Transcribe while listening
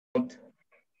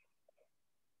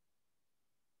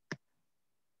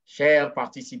chers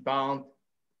participants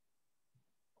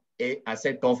et à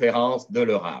cette conférence de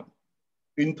l'EURAM.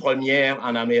 Une première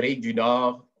en Amérique du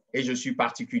Nord et je suis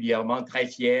particulièrement très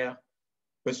fier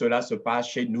que cela se passe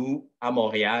chez nous à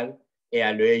Montréal et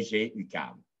à l'ESG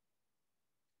UQAM.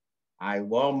 I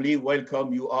warmly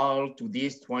welcome you all to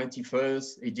this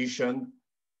 21st edition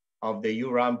of the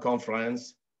EURAM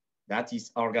conference that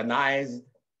is organized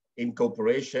in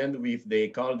cooperation with the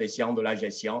École des sciences de la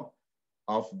gestion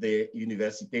of the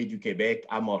Université du Québec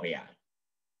à Montréal.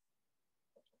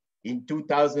 In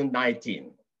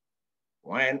 2019,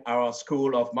 when our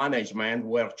School of Management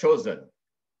were chosen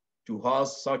to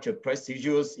host such a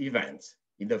prestigious event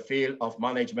in the field of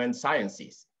management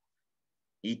sciences,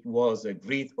 it was a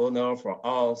great honor for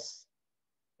us,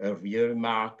 a real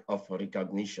mark of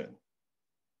recognition,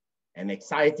 an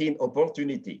exciting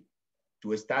opportunity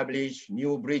to establish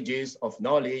new bridges of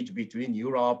knowledge between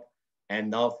Europe and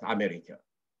North America.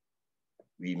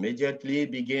 We immediately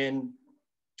began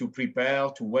to prepare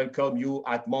to welcome you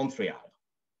at Montreal.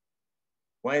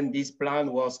 When this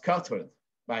plan was scattered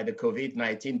by the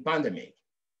COVID-19 pandemic,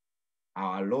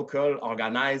 our local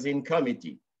organizing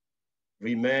committee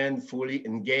remained fully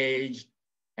engaged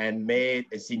and made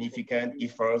a significant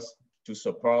effort to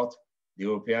support the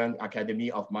European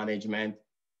Academy of Management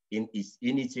in its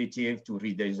initiative to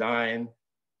redesign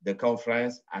the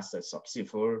conference as a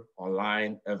successful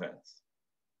online event.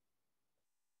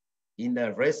 In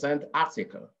a recent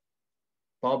article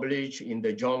published in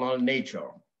the journal Nature,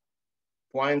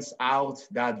 points out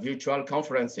that virtual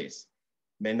conferences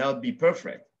may not be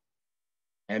perfect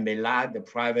and may lack the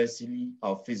privacy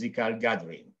of physical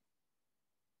gathering.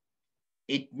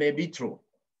 It may be true,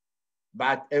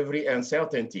 but every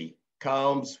uncertainty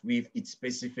comes with its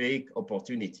specific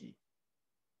opportunity.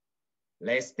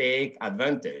 Let's take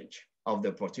advantage of the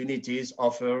opportunities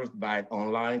offered by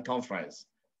online conference,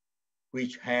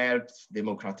 which helps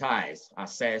democratize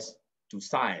access to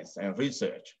science and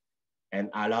research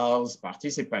and allows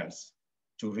participants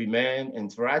to remain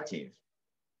interactive.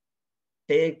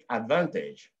 Take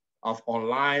advantage of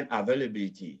online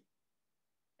availability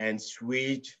and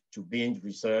switch to binge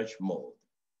research mode.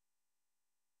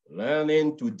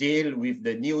 Learning to deal with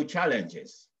the new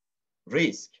challenges,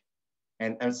 risks,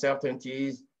 and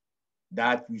uncertainties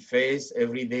that we face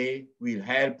every day will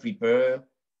help prepare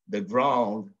the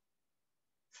ground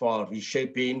for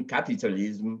reshaping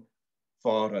capitalism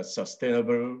for a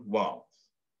sustainable world,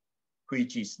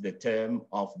 which is the theme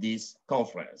of this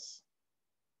conference.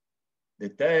 The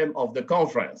theme of the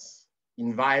conference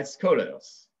invites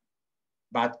scholars,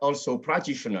 but also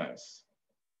practitioners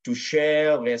to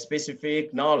share their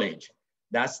specific knowledge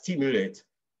that stimulate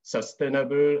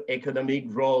sustainable economic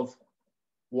growth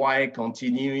while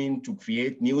continuing to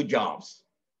create new jobs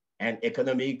and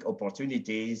economic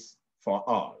opportunities for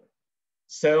all,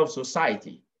 serve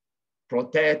society,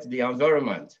 protect the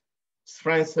environment,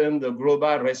 strengthen the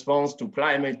global response to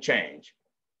climate change,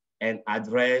 and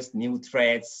address new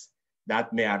threats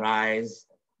that may arise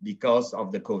because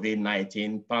of the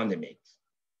COVID-19 pandemic.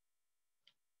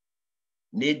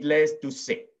 Needless to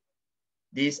say,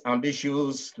 these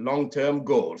ambitious long-term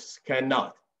goals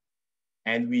cannot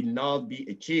and will not be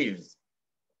achieved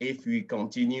if we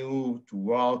continue to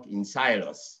work in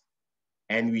silos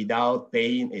and without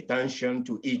paying attention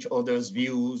to each other's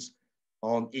views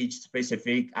on each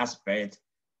specific aspect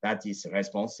that is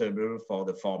responsible for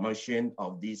the formation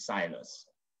of these silos.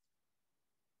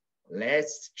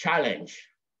 Let's challenge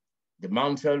the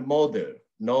mental model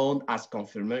known as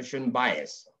confirmation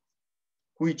bias,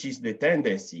 which is the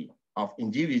tendency of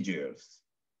individuals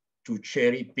to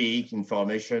cherry pick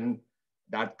information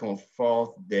that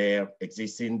comfort their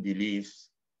existing beliefs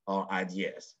or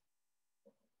ideas.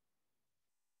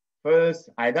 First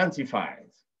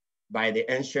identified by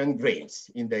the ancient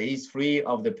Greeks in the history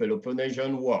of the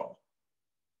Peloponnesian War,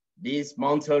 this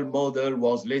mental model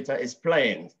was later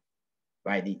explained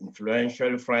by the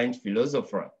influential French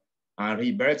philosopher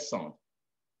Henri Bergson,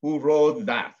 who wrote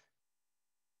that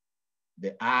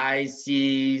the eye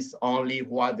sees only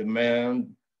what the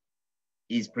man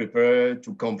is prepared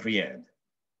to comprehend,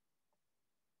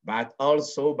 but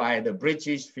also by the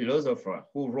British philosopher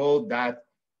who wrote that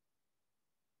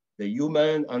the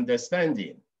human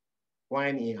understanding,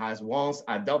 when he has once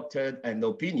adopted an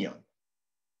opinion,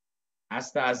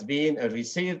 as has been a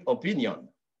received opinion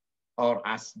or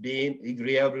as being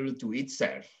agreeable to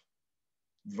itself,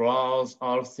 draws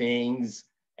all things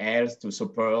else to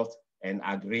support and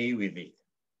agree with it.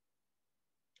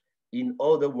 In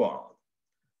other words,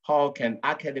 how can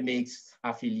academics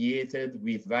affiliated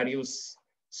with various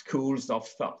schools of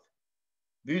thought,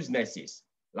 businesses,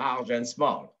 large and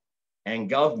small, and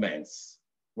governments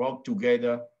work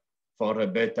together for a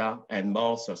better and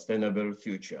more sustainable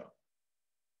future.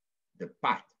 The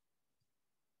path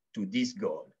to this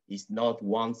goal is not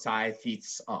one size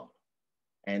fits all,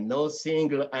 and no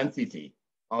single entity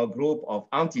or group of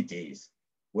entities,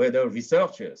 whether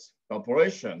researchers,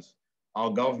 corporations,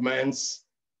 or governments,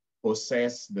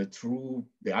 possess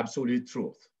the absolute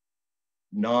truth,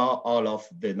 nor all of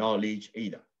the knowledge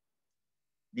either.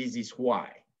 This is why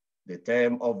the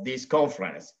theme of this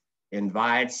conference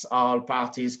invites all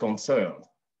parties concerned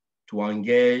to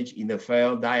engage in a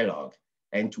fair dialogue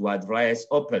and to address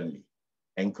openly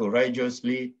and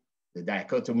courageously the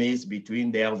dichotomies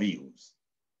between their views.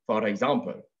 For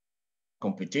example,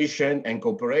 competition and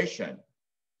cooperation,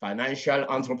 financial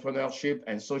entrepreneurship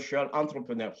and social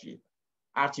entrepreneurship,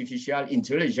 artificial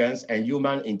intelligence and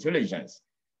human intelligence,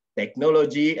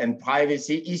 technology and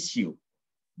privacy issue,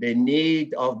 the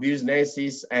need of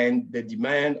businesses and the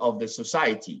demand of the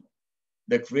society,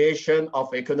 the creation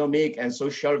of economic and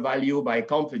social value by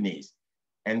companies,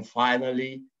 and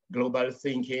finally, global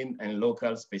thinking and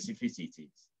local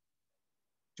specificities.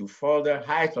 To further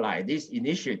highlight this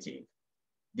initiative,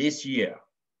 this year,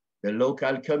 the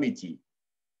local committee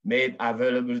made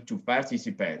available to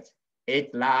participants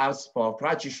 8 labs for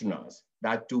practitioners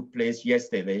that took place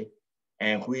yesterday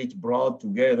and which brought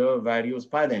together various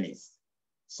panelists,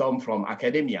 some from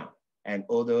academia and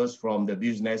others from the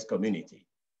business community.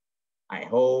 I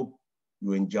hope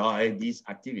you enjoy this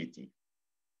activity.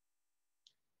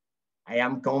 I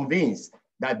am convinced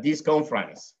that this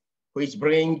conference, which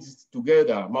brings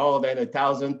together more than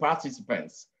 1,000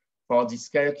 participants for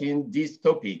discussing these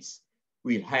topics,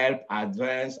 will help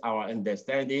advance our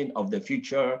understanding of the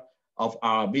future of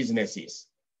our businesses,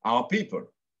 our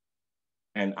people,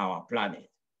 and our planet.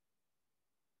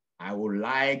 I would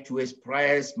like to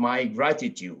express my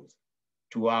gratitude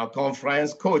to our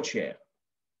conference co-chair,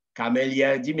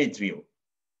 Camelia Dimitriou,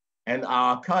 and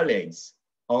our colleagues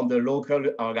on the local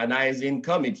organizing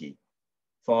committee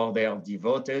for their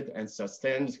devoted and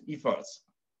sustained efforts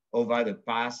over the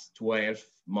past 12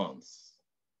 months.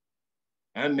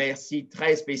 Un merci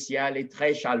très spécial et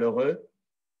très chaleureux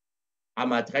à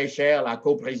ma très chère, la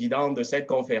coprésidente de cette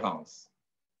conférence,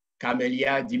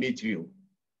 Camelia Dimitriou,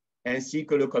 ainsi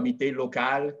que le comité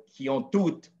local qui ont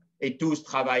toutes et tous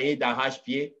travaillé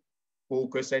d'arrache-pied pour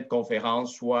que cette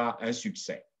conférence soit un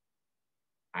succès.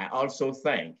 I also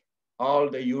thank all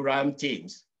the EURAM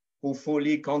teams who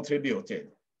fully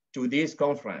contributed to this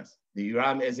conference, the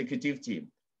EURAM executive team,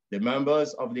 the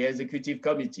members of the executive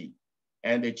committee,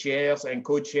 and the chairs and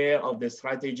co-chair of the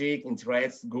strategic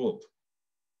interest group.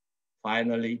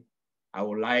 Finally, I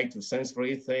would like to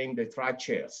sincerely thank the track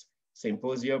chairs,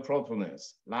 symposium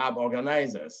proponents, lab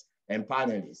organizers, and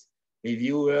panelists,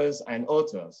 reviewers, and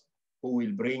authors who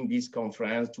will bring this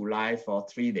conference to life for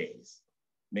 3 days,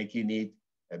 making it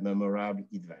a memorable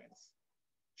event.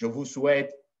 Je vous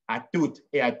souhaite à toutes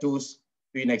et à tous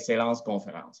une excellente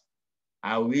conférence.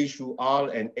 I wish you all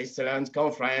an excellent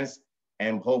conference,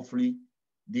 and hopefully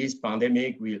this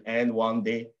pandemic will end one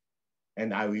day,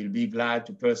 and I will be glad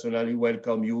to personally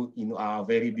welcome you in our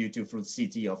very beautiful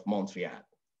city of Montreal.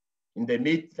 In the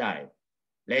meantime,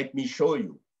 let me show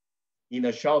you in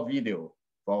a short video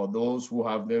for those who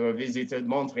have never visited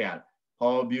Montreal,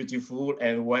 how beautiful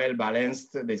and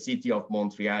well-balanced the city of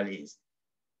Montreal is.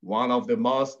 One of the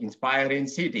most inspiring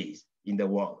cities in the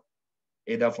world,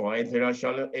 either for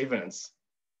international events,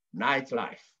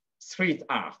 nightlife, street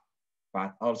art,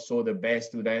 but also the best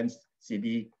student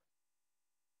city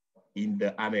in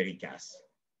the Americas.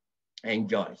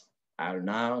 Enjoy. I'll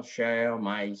now share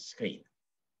my screen.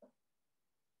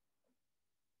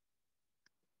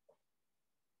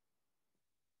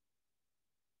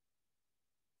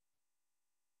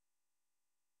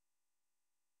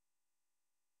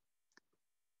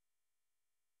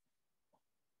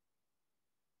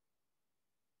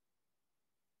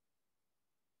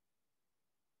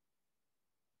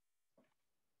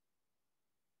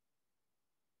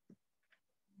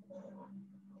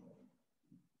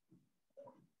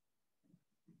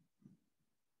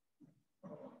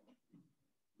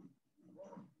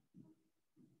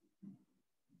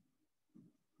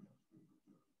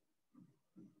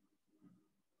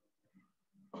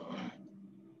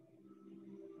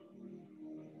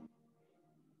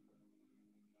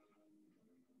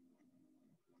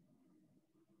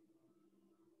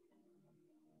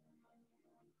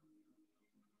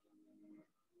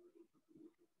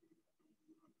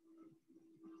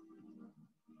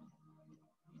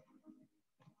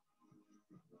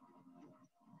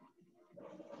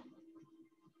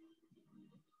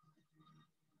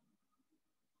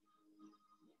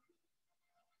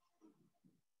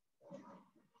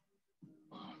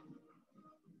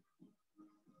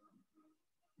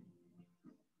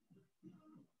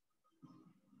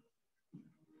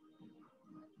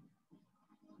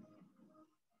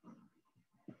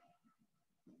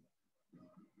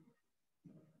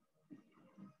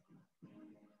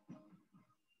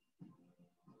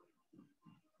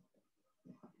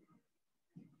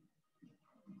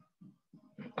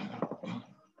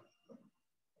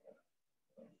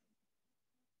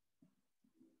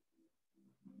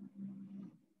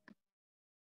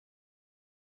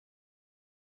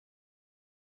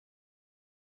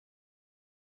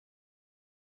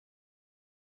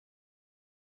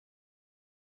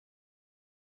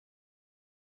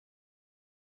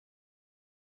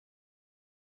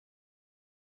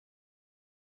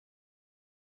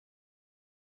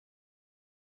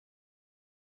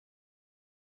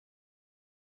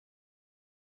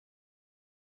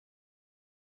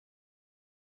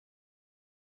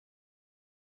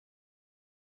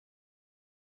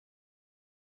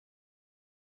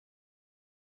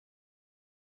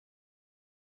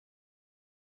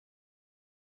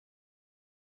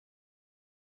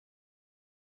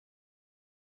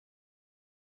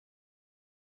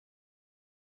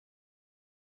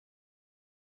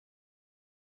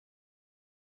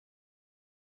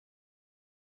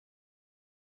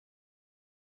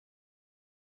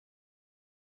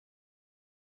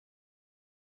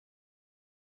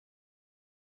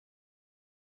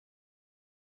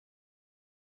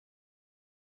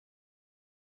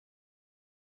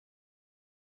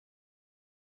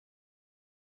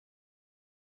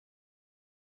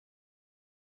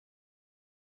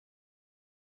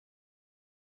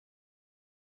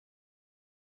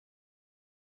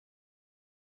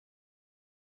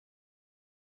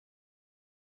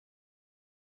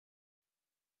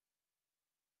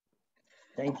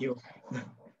 Thank you.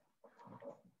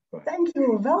 Thank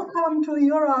you. Welcome to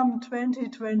EURAM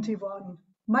 2021.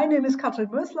 My name is Kathrin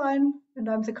Moeslein, and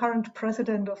I'm the current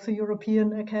president of the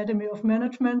European Academy of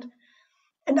Management.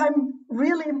 And I'm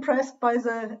really impressed by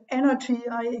the energy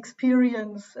I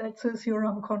experience at this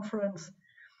EURAM conference.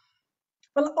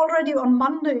 Well, already on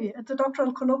Monday at the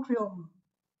doctoral colloquium,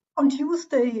 on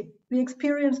Tuesday, we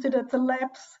experienced it at the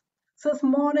labs. This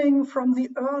morning from the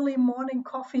early morning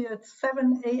coffee at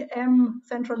 7 a.m.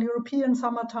 Central European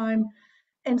summertime,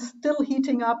 and still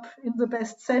heating up in the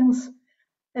best sense.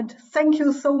 And thank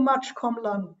you so much,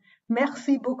 Komlan.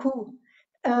 Merci beaucoup.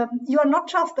 You are not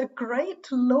just a great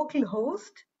local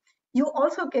host, you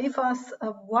also gave us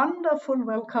a wonderful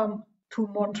welcome to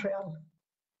Montreal.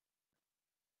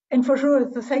 And for sure,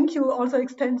 the thank you also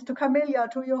extends to Camelia,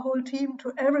 to your whole team,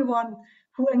 to everyone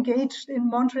who engaged in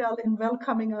Montreal in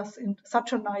welcoming us in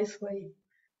such a nice way.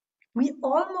 We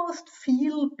almost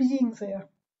feel being there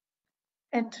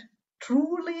and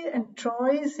truly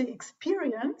enjoy the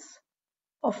experience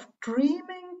of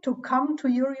dreaming to come to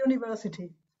your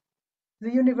university,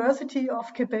 the University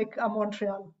of Quebec à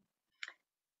Montreal.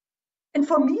 And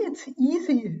for me, it's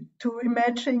easy to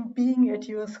imagine being at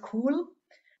your school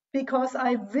because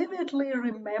I vividly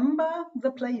remember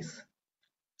the place.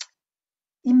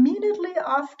 Immediately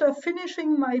after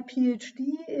finishing my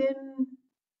PhD in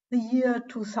the year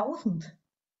 2000,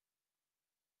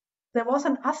 there was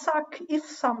an ASAC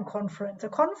IFSAM conference, a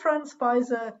conference by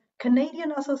the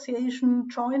Canadian Association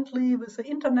jointly with the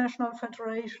International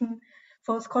Federation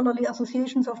for Scholarly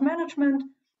Associations of Management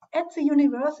at the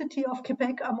University of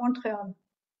Quebec à Montréal.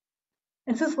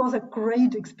 And this was a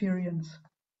great experience.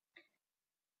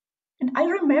 And I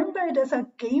remember it as a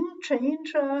game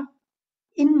changer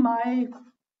in my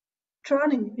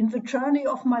journey, in the journey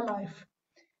of my life,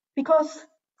 because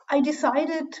I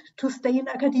decided to stay in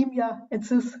academia at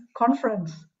this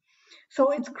conference.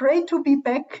 So it's great to be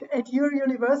back at your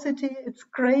university. It's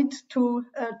great to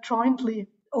jointly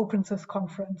open this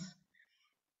conference.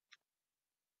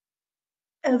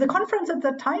 The conference at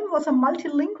that time was a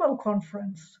multilingual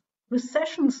conference with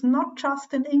sessions not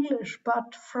just in English,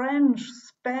 but French,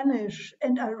 Spanish,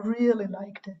 and I really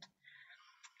liked it.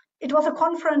 It was a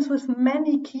conference with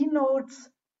many keynotes,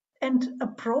 and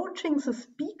approaching the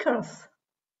speakers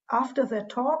after their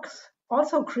talks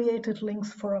also created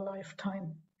links for a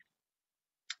lifetime.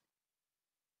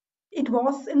 It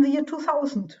was in the year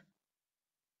 2000.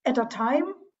 At a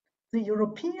time, the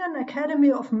European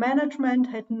Academy of Management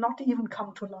had not even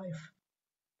come to life.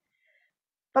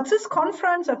 But this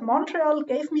conference at Montreal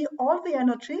gave me all the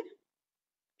energy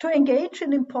to engage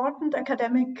in important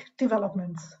academic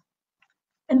developments.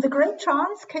 And the great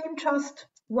chance came just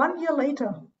 1 year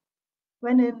later,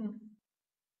 when in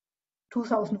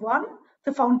 2001,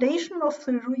 the foundation of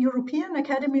the European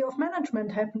Academy of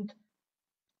Management happened.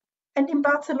 And in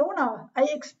Barcelona, I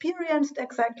experienced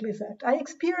exactly that. I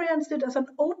experienced it as an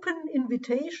open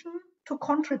invitation to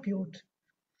contribute.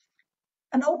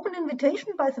 An open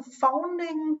invitation by the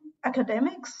founding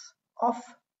academics of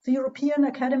the European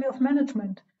Academy of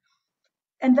Management.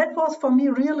 And that was for me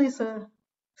really the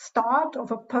start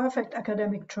of a perfect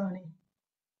academic journey.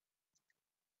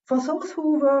 For those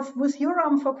who were with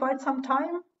EURAM for quite some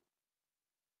time,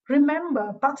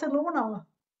 remember Barcelona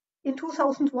in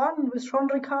 2001 with Jean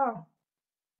Ricard,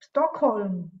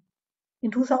 Stockholm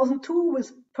In 2002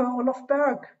 with Per Olof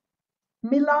Berg,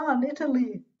 Milan,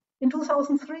 Italy. In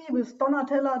 2003 with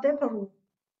Donatella De Peru.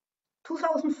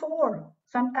 2004,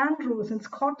 St. Andrews in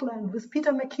Scotland with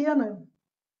Peter McKiernan.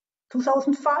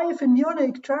 2005 in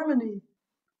Munich, Germany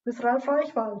with Ralf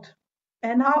Reichwald.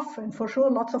 And Huff, and for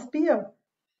sure lots of beer.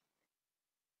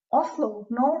 Oslo,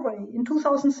 Norway in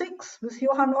 2006 with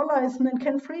Johan Olaisen and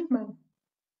Ken Friedman.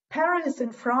 Paris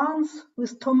in France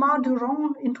with Thomas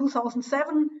Durand in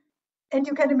 2007. And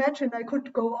you can imagine I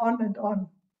could go on and on.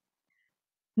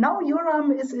 Now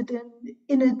EURAM is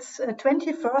in its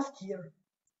 21st year,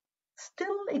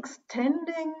 still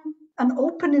extending an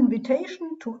open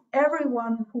invitation to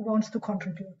everyone who wants to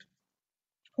contribute,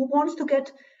 who wants to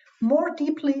get more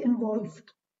deeply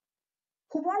involved,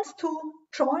 who wants to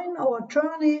join our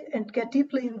journey and get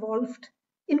deeply involved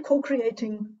in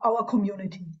co-creating our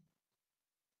community.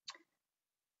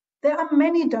 There are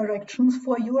many directions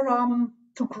for EURAM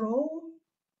to grow,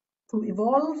 to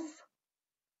evolve,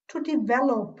 to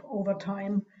develop over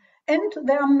time. And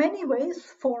there are many ways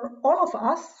for all of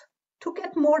us to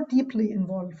get more deeply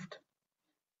involved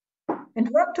and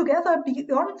work together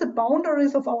beyond the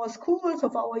boundaries of our schools,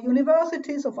 of our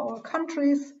universities, of our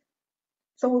countries.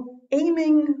 So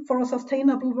aiming for a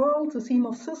sustainable world, the theme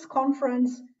of this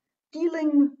conference,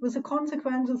 dealing with the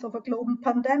consequences of a global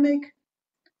pandemic,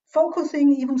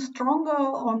 focusing even stronger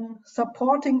on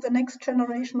supporting the next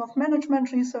generation of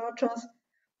management researchers,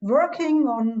 working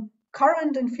on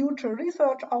current and future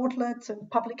research outlets and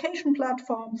publication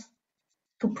platforms,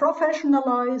 to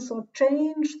professionalize or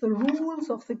change the rules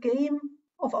of the game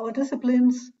of our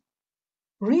disciplines,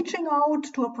 reaching out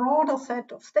to a broader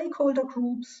set of stakeholder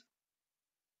groups,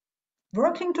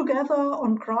 working together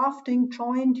on crafting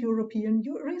joint European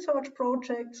research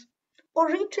projects, or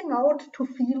reaching out to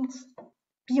fields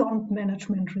beyond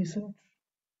management research.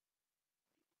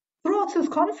 Throughout this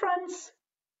conference,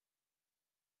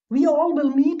 we all will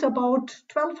meet about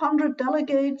 1,200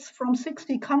 delegates from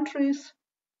 60 countries,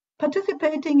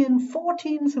 participating in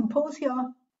 14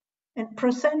 symposia and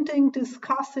presenting,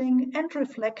 discussing, and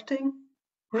reflecting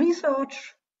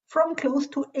research from close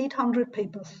to 800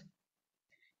 papers.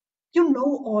 You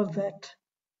know all that,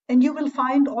 and you will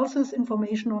find all this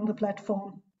information on the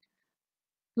platform.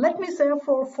 Let me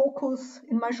therefore focus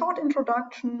in my short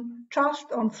introduction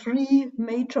just on 3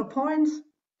 major points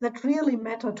that really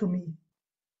matter to me.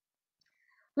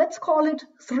 Let's call it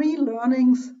 3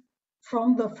 learnings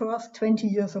from the first 20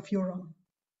 years of EURAM.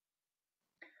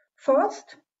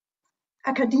 First,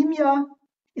 academia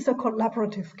is a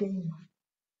collaborative game.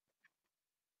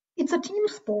 It's a team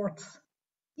sport,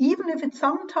 even if it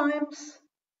sometimes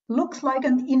looks like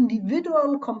an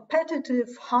individual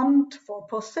competitive hunt for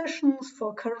positions,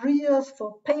 for careers,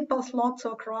 for paper slots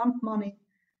or grant money.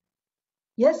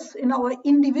 Yes, in our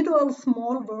individual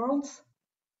small worlds,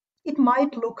 it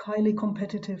might look highly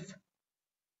competitive.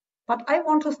 But I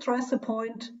want to stress the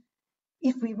point,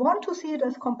 if we want to see it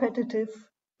as competitive,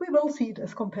 we will see it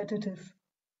as competitive.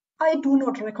 I do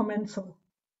not recommend so.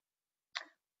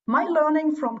 My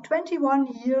learning from 21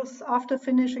 years after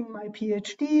finishing my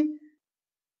PhD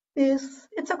is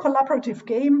it's a collaborative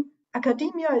game.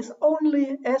 Academia is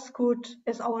only as good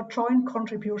as our joint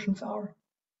contributions are.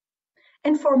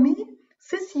 And for me,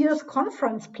 this year's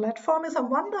conference platform is a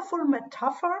wonderful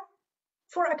metaphor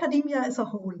for academia as a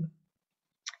whole.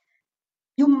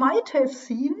 You might have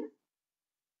seen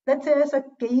that there is a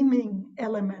gaming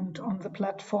element on the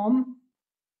platform.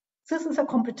 This is a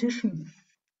competition.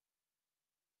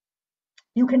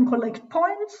 You can collect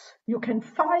points, you can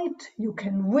fight, you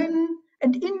can win,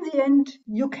 and in the end,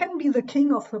 you can be the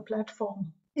king of the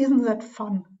platform. Isn't that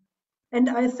fun? And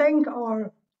I thank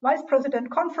our Vice President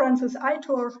Conferences,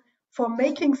 Aitor, for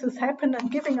making this happen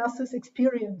and giving us this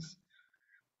experience.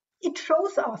 It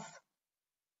shows us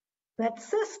that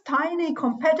this tiny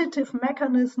competitive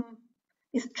mechanism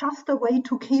is just a way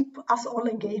to keep us all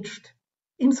engaged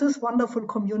in this wonderful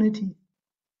community.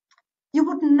 You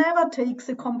would never take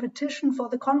the competition for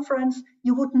the conference,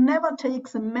 you would never take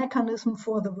the mechanism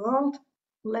for the world.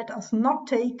 Let us not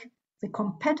take the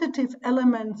competitive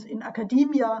elements in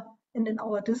academia and in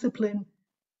our discipline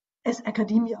as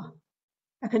academia.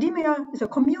 Academia is a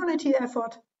community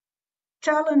effort.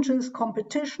 Challenges,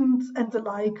 competitions, and the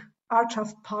like are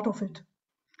just part of it.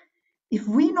 If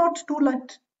we not do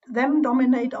let them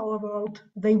dominate our world,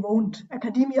 they won't.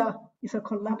 Academia is a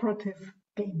collaborative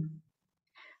game.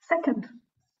 Second,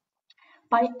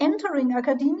 by entering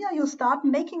academia, you start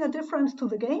making a difference to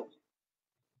the game.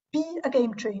 Be a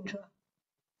game changer.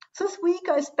 This week,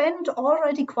 I spent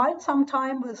already quite some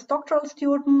time with doctoral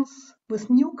students, with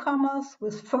newcomers,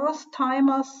 with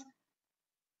first-timers.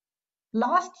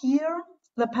 Last year,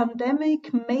 the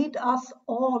pandemic made us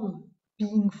all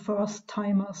being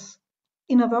first-timers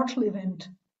in a virtual event.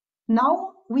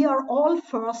 Now we are all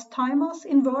first-timers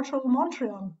in virtual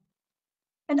Montreal.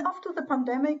 And after the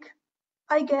pandemic,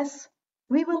 I guess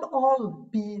we will all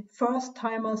be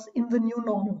first-timers in the new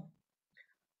normal.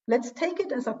 Let's take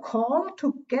it as a call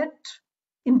to get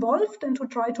involved and to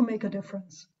try to make a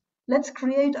difference. Let's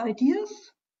create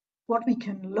ideas, what we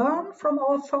can learn from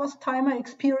our first-timer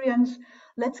experience.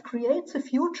 Let's create the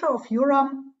future of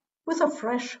EURAM with a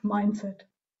fresh mindset.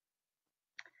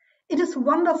 It is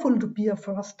wonderful to be a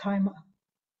first-timer.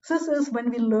 This is when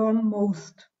we learn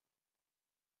most.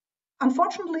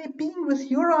 Unfortunately, being with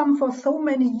EURAM for so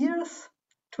many years,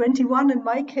 21 in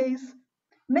my case,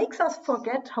 makes us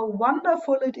forget how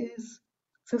wonderful it is,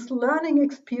 this learning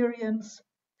experience,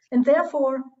 and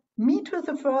therefore meet with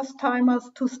the first-timers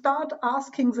to start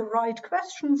asking the right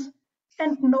questions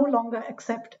and no longer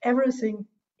accept everything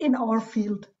in our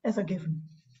field as a given.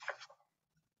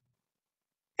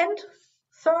 And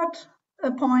third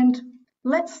point,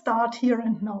 let's start here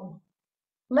and now.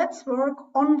 Let's work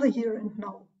on the here and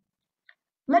now.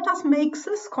 Let us make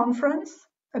this conference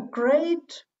a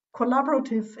great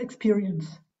collaborative experience.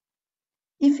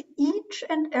 If each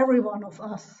and every one of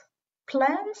us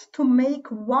plans to make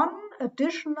one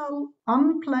additional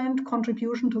unplanned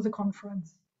contribution to the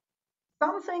conference,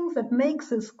 something that makes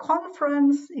this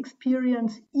conference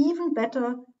experience even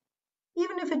better,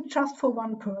 even if it's just for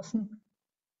one person,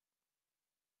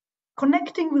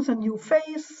 connecting with a new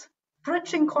face,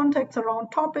 bridging contacts around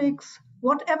topics,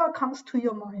 whatever comes to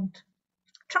your mind.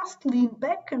 Just lean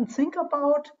back and think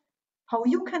about how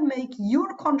you can make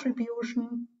your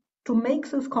contribution to make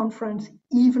this conference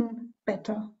even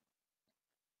better.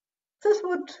 This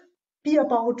would be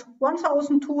about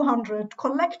 1,200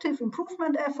 collective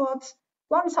improvement efforts,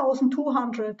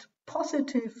 1,200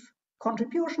 positive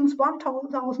contributions,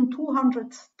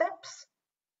 1,200 steps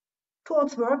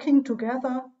towards working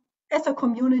together as a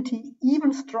community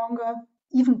even stronger,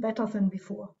 even better than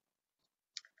before.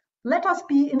 Let us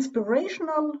be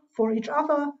inspirational for each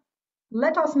other.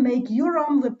 Let us make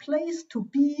EURAM the place to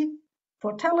be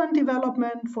for talent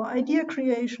development, for idea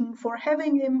creation, for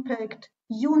having impact,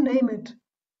 you name it.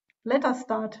 Let us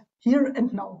start here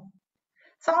and now.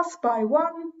 Thus, by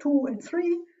 1, 2, and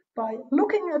 3, by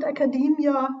looking at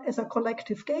academia as a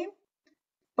collective game,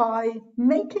 by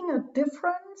making a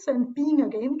difference and being a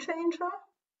game changer,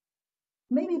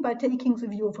 maybe by taking the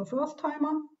view of a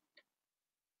first-timer,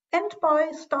 and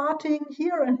by starting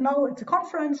here and now at the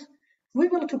conference, we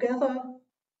will together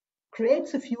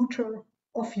create the future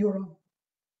of EURAM.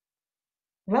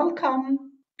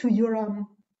 Welcome to EURAM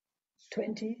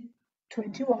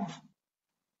 2021.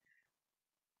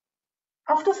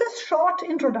 After this short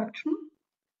introduction,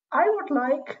 I would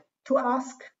like to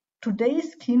ask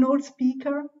today's keynote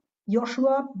speaker,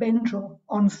 Yoshua Bengio,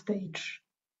 on stage,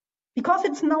 because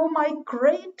it's now my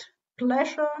great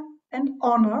pleasure and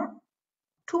honor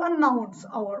to announce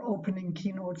our opening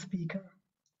keynote speaker.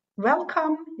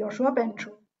 Welcome, Yoshua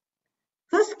Bengio.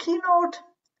 This keynote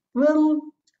will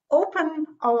open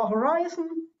our horizon,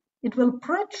 it will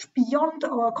bridge beyond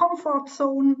our comfort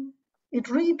zone, it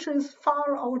reaches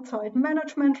far outside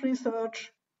management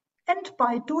research, and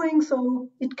by doing so,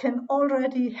 it can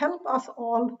already help us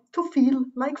all to feel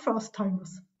like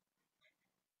first-timers.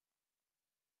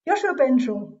 Yoshua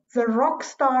Bengio, the rock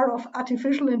star of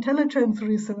artificial intelligence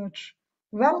research,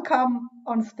 welcome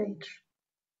on stage.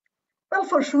 Well,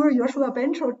 for sure, Yoshua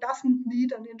Bengio doesn't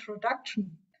need an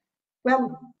introduction.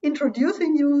 Well,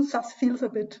 introducing you thus feels a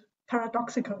bit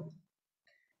paradoxical.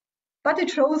 But it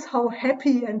shows how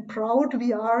happy and proud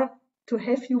we are to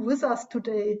have you with us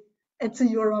today at the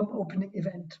EURAM opening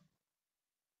event.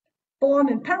 Born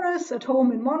in Paris, at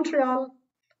home in Montreal,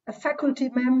 a faculty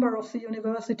member of the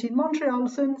University in Montreal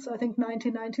since, I think,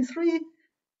 1993,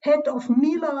 head of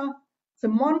Mila, the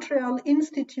Montreal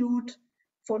Institute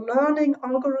for Learning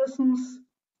Algorithms,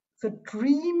 the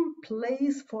dream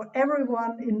place for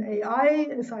everyone in AI,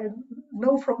 as I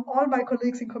know from all my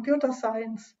colleagues in computer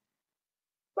science.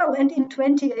 Well, and in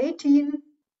 2018,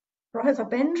 Professor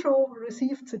Bengio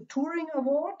received the Turing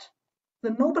Award,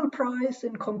 the Nobel Prize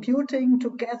in Computing,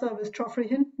 together with Geoffrey,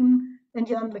 Hinton, and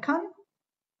Yann, LeCun.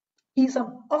 He's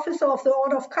an officer of the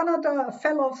Order of Canada, a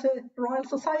fellow of the Royal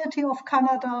Society of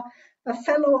Canada, a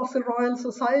fellow of the Royal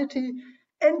Society.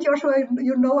 And Joshua,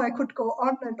 you know I could go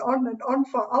on and on and on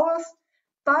for hours,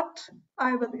 but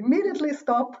I will immediately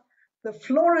stop. The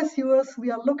floor is yours.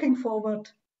 We are looking forward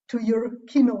to your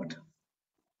keynote.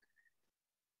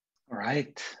 All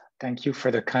right. Thank you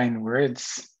for the kind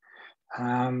words.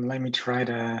 Let me try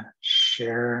to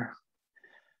share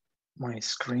my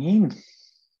screen.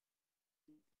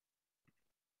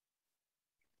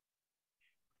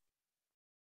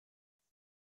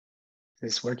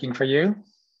 Is this working for you?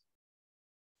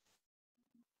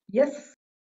 Yes.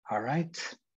 All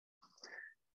right.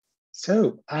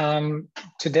 So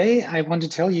today I want to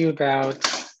tell you about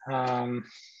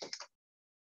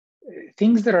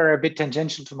things that are a bit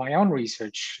tangential to my own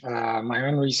research. My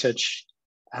own research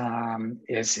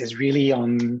is really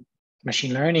on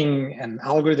machine learning and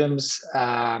algorithms,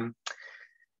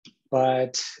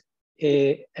 but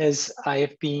as I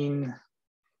have been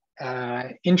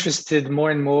interested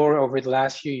more and more over the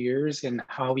last few years in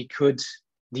how we could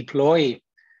deploy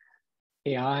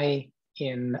AI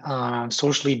in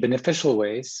socially beneficial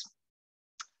ways,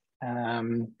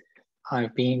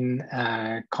 I've been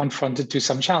confronted to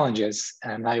some challenges,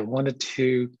 and I wanted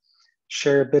to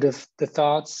share a bit of the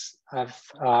thoughts I've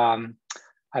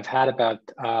had about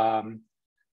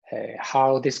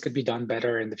how this could be done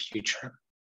better in the future.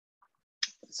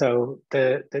 So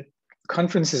the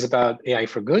conference is about AI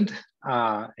for good,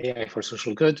 AI for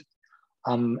social good,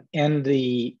 and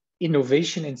the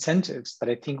innovation incentives that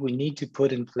I think we need to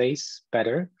put in place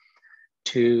better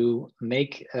to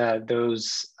make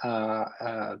those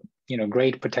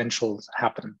great potentials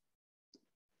happen.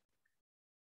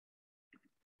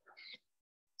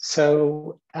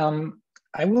 So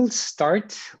I will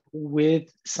start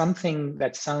with something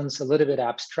that sounds a little bit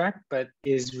abstract, but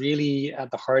is really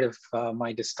at the heart of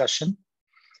my discussion.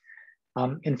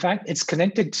 In fact, it's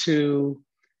connected to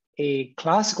a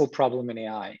classical problem in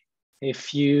AI.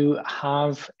 If you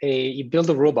build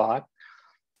a robot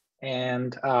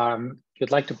and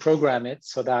you'd like to program it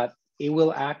so that it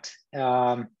will act in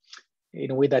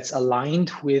a way that's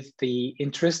aligned with the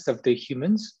interest of the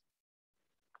humans,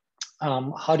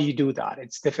 how do you do that?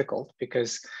 It's difficult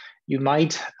because you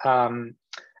might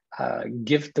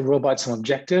give the robot some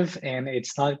objective and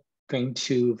it's not going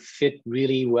to fit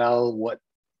really well what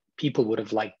people would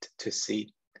have liked to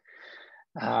see.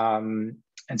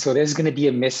 And so there's going to be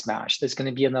a mismatch. There's going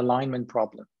to be an alignment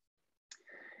problem.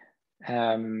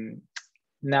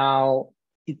 Now,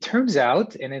 it turns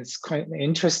out, and it's quite an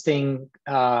interesting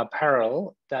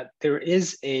parallel, that there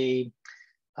is a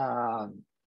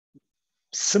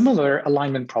similar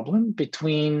alignment problem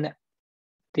between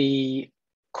the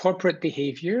corporate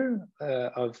behavior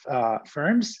of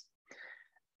firms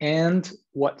and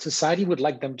what society would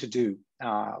like them to do,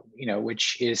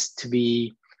 which is to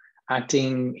be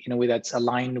acting in a way that's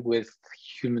aligned with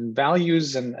human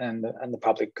values and the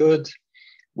public good,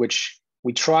 which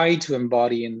we try to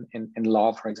embody in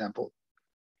law, for example,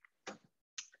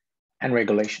 and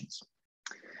regulations.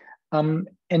 And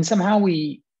somehow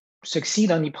we succeed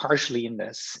only partially in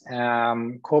this.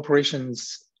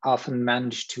 Corporations often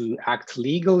manage to act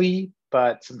legally,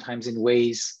 but sometimes in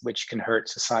ways which can hurt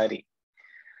society.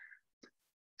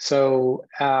 So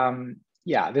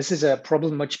yeah, this is a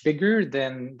problem much bigger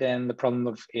than the problem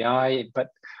of AI, but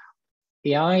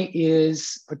AI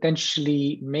is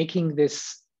potentially making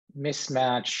this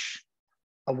mismatch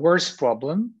a worse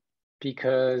problem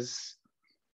because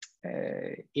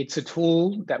it's a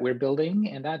tool that we're building,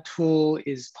 and that tool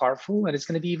is powerful, and it's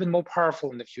going to be even more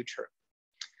powerful in the future.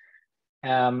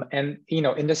 And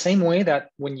in the same way that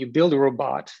when you build a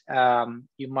robot,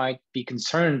 you might be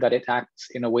concerned that it acts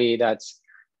in a way that's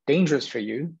dangerous for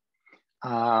you.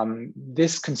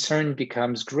 This concern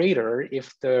becomes greater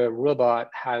if the robot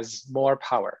has more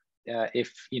power,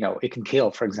 if it can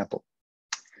kill, for example.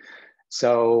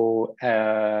 So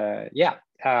yeah,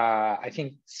 I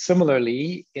think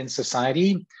similarly in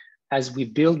society, as we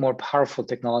build more powerful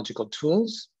technological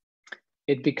tools,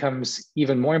 it becomes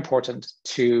even more important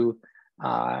to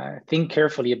think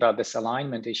carefully about this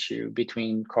alignment issue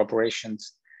between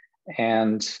corporations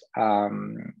and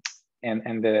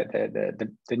the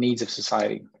needs of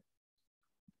society.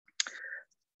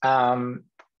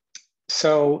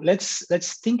 So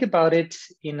let's think about it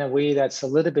in a way that's a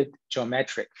little bit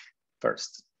geometric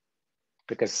first,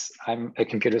 because I'm a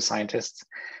computer scientist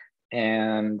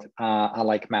and I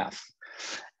like math.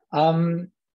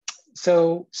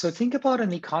 So think about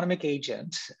an economic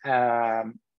agent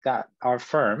that our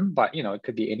firm, but it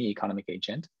could be any economic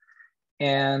agent,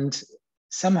 and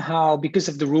somehow, because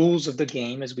of the rules of the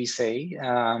game, as we say,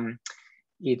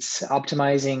 it's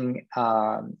optimizing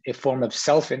a form of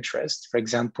self-interest. For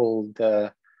example,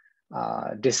 the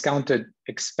discounted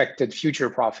expected future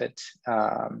profit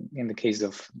in the case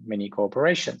of many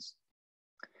corporations.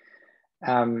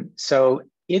 So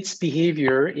its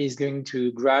behavior is going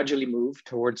to gradually move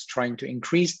towards trying to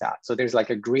increase that. So there's like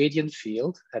a gradient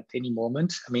field at any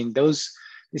moment. I mean,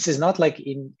 this is not like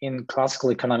in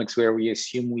classical economics where we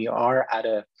assume we are at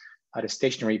a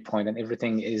stationary point and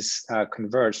everything is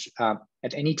converged.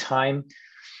 At any time,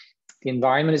 the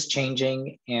environment is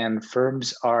changing and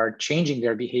firms are changing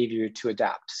their behavior to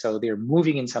adapt. So they're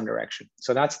moving in some direction.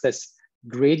 So that's this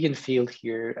gradient field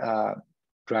here,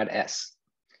 grad S.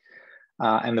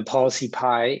 And the policy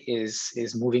pi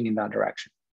is moving in that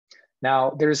direction.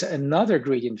 Now, there's another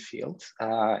gradient field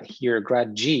here,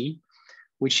 grad G,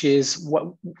 which is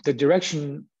what the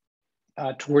direction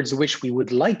towards which we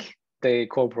would like the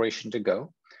corporation to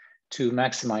go to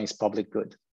maximize public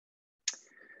good.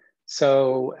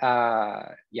 So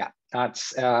yeah,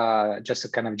 that's just a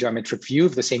kind of geometric view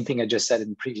of the same thing I just said in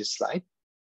the previous slide.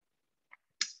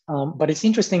 But it's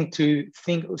interesting to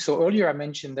think, so earlier I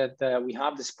mentioned that we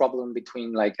have this problem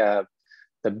between like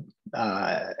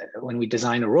when we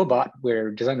design a robot,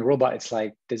 it's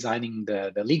like designing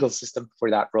the legal system for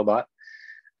that robot.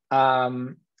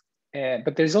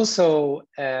 But there's also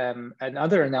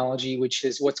another analogy, which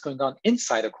is what's going on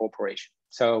inside a corporation.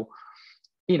 So,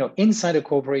 you know, inside a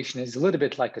corporation is a little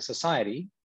bit like a society,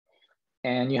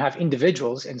 and you have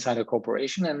individuals inside a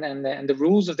corporation, and the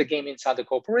rules of the game inside the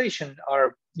corporation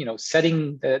are, you know,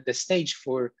 setting the stage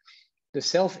for the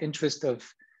self-interest of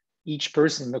each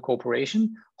person in the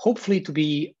corporation, hopefully to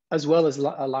be as well as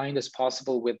aligned as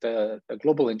possible with the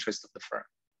global interest of the firm.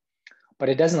 But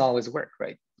it doesn't always work,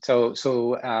 right? So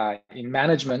in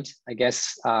management, I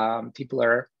guess people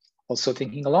are also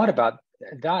thinking a lot about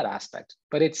that aspect.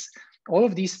 But it's all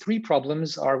of these three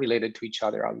problems are related to each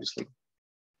other, obviously.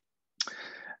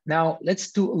 Now,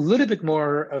 let's do a little bit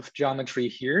more of geometry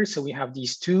here. So we have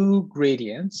these two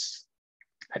gradients.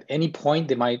 At any point,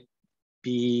 they might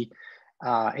be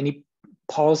any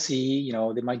policy, you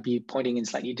know, they might be pointing in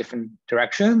slightly different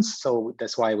directions. So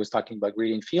that's why I was talking about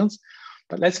gradient fields.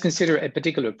 But let's consider a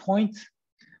particular point.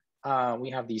 We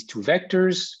have these two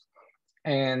vectors.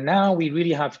 And now we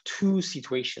really have two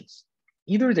situations.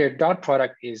 Either their dot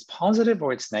product is positive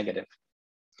or it's negative.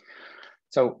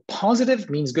 So positive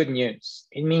means good news.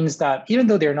 It means that even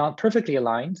though they're not perfectly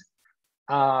aligned,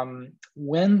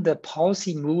 when the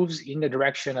policy moves in the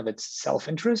direction of its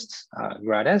self-interest,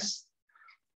 grad S,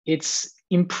 it's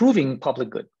improving public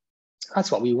good.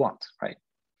 That's what we want, right?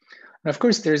 And of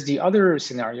course, there's the other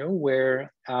scenario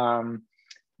where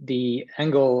the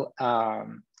angle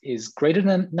is greater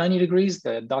than 90 degrees,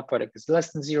 the dot product is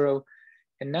less than 0.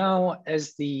 And now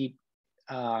as the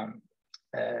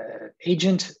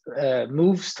agent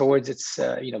moves towards its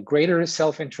greater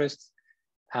self-interest,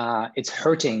 it's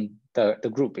hurting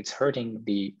the group, it's hurting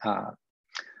the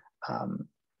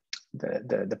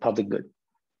public good.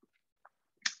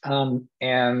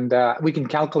 And we can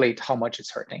calculate how much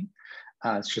it's hurting.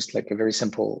 It's just like a very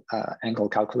simple angle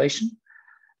calculation.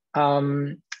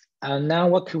 And now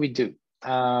what can we do?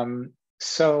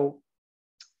 So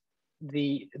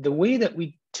the way that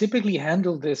we typically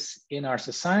handle this in our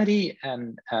society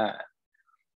and to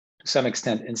some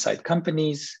extent inside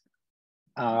companies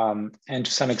and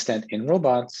to some extent in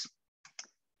robots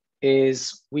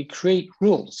is we create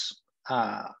rules,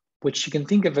 which you can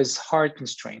think of as hard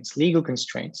constraints, legal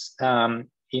constraints.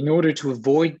 In order to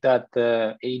avoid that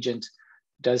the agent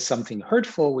does something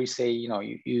hurtful, we say, you know,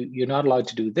 you're not allowed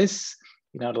to do this,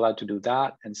 you're not allowed to do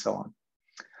that, and so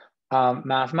on.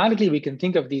 Mathematically, we can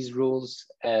think of these rules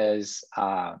as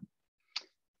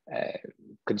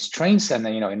constraints, and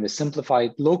you know, in the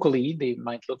simplified locally, they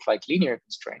might look like linear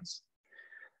constraints.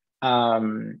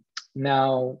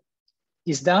 Now,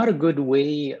 is that a good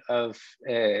way of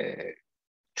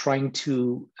trying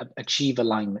to achieve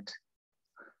alignment?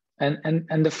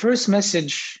 And the first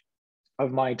message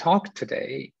of my talk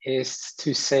today is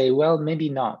to say, well, maybe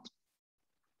not.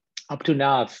 Up to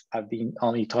now, I've been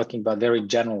only talking about very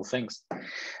general things.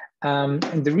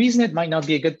 And the reason it might not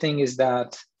be a good thing is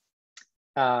that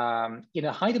in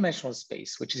a high dimensional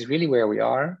space, which is really where we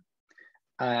are,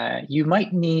 you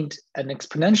might need an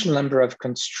exponential number of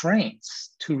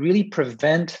constraints to really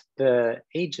prevent the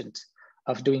agent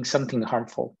of doing something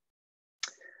harmful.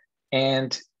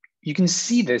 And you can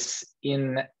see this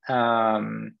in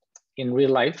real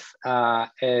life,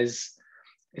 as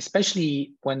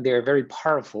especially when they're very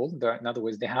powerful. In other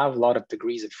words, they have a lot of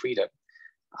degrees of freedom.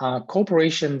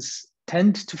 Corporations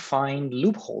tend to find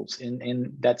loopholes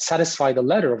in that satisfy the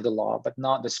letter of the law, but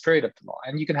not the spirit of the law.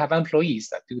 And you can have employees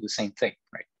that do the same thing,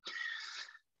 right?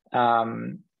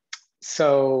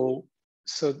 So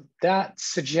that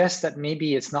suggests that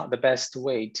maybe it's not the best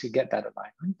way to get that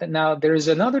alignment. But now there is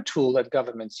another tool that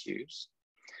governments use,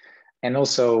 and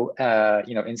also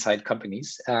inside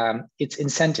companies. It's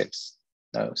incentives.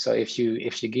 So if you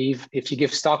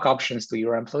give stock options to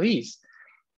your employees,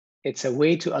 it's a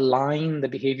way to align the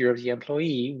behavior of the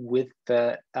employee with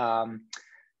the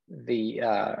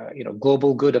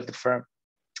global good of the firm.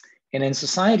 And in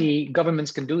society,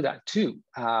 governments can do that too.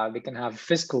 They can have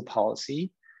fiscal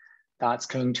policy that's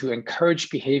going to encourage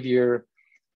behavior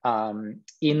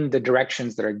in the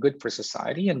directions that are good for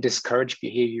society and discourage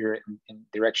behavior in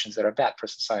directions that are bad for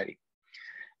society.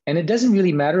 And it doesn't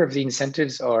really matter if the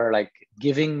incentives are like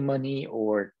giving money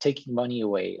or taking money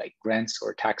away, like grants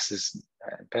or taxes,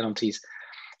 penalties.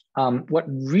 What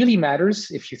really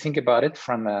matters, if you think about it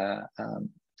from a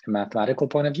mathematical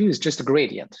point of view, is just a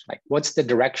gradient. Like, what's the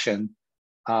direction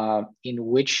in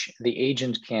which the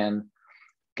agent can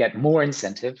get more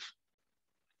incentive?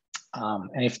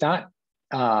 And if that,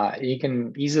 you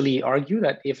can easily argue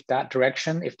that if that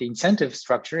direction, if the incentive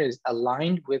structure is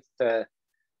aligned with the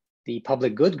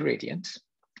public good gradient,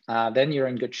 then you're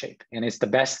in good shape. And it's the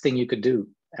best thing you could do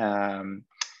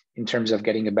in terms of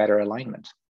getting a better alignment.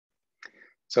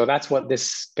 So that's what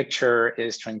this picture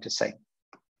is trying to say.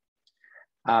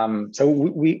 So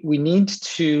we need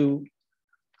to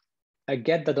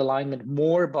get that alignment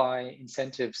more by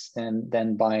incentives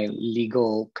than by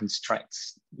legal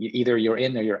constraints. Either you're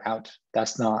in or you're out.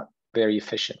 That's not very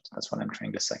efficient. That's what I'm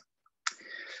trying to say.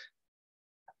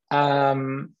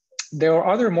 There are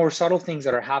other more subtle things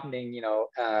that are happening,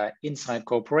 inside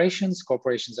corporations.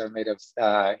 Corporations are made of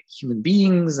human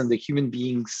beings, and the human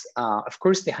beings, of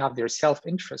course, they have their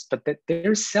self-interest, but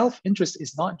their self-interest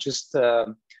is not just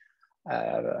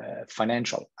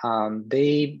financial.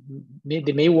 They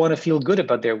may want to feel good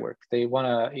about their work. They want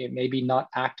to maybe not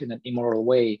act in an immoral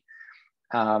way,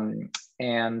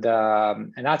 and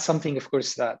that's something, of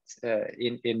course, that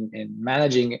in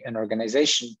managing an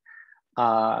organization,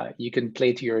 you can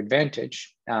play to your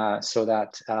advantage, so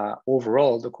that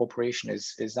overall the corporation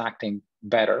is acting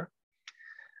better.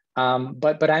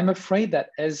 But I'm afraid that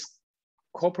as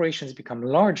corporations become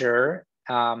larger,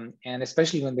 and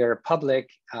especially when they're public,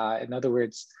 in other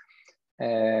words,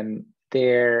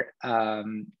 their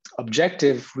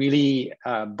objective really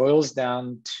boils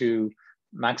down to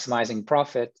maximizing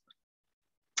profit,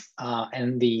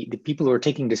 and the people who are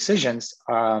taking decisions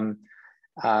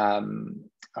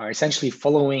are essentially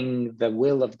following the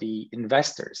will of the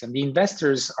investors. And the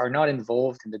investors are not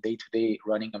involved in the day-to-day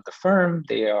running of the firm.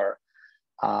 They are,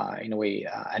 in a way,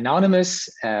 anonymous,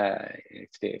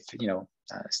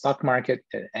 stock market,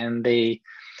 and they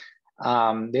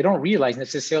don't realize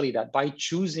necessarily that by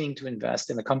choosing to invest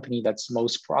in a company that's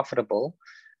most profitable,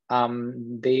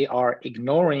 they are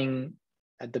ignoring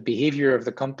the behavior of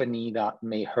the company that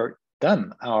may hurt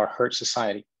them or hurt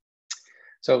society.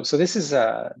 So this is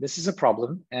a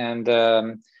problem, and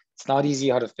it's not easy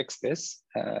how to fix this,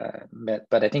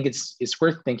 but I think it's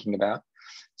worth thinking about.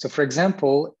 So, for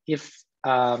example, if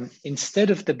instead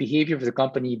of the behavior of the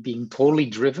company being totally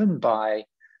driven by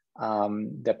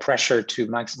the pressure to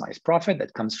maximize profit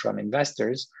that comes from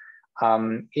investors,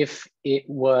 if a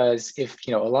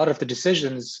lot of the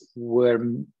decisions were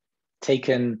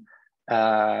taken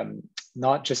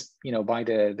not just by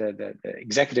the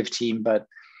executive team, but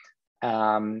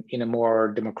in a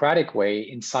more democratic way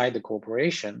inside the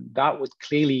corporation, that would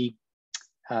clearly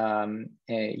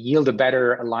yield a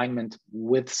better alignment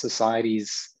with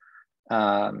society's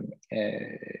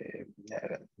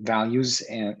values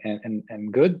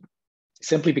and good,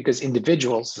 simply because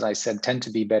individuals, as I said, tend to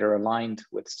be better aligned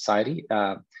with society.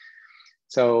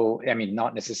 So, I mean,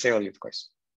 not necessarily, of course.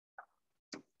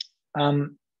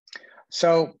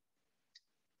 So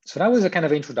that was a kind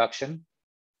of introduction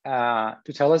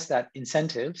to tell us that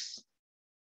incentives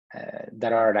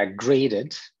that are like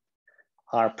graded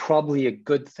are probably a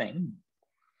good thing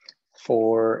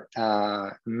for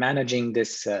managing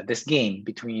this game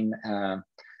between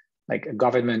like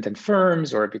government and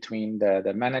firms, or between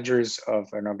the managers of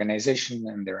an organization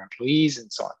and their employees,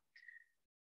 and so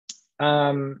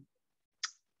on.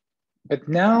 But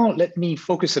now let me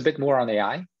focus a bit more on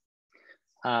AI,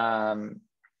 and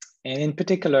in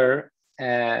particular,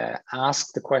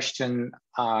 ask the question,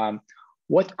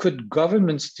 what could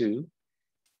governments do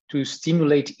to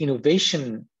stimulate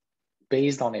innovation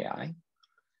based on AI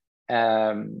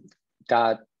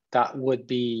that would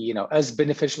be as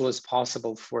beneficial as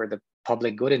possible for the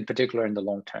public good, in particular in the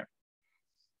long term?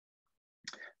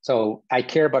 So I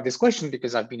care about this question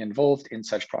because I've been involved in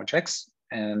such projects,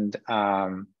 and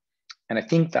I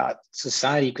think that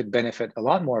society could benefit a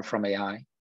lot more from AI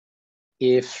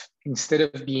if, instead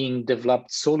of being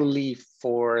developed solely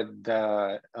for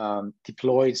the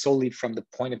deployed solely from the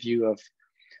point of view of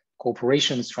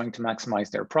corporations trying to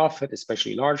maximize their profit,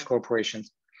 especially large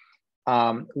corporations,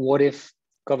 what if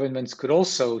governments could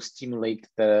also stimulate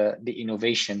the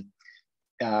innovation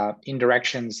in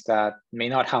directions that may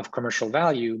not have commercial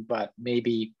value, but may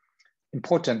be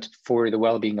important for the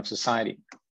well-being of society?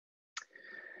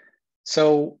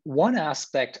 So one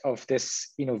aspect of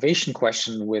this innovation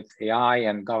question with AI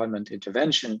and government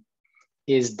intervention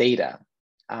is data.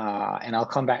 And I'll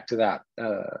come back to that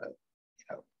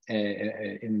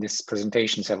in this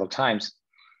presentation several times.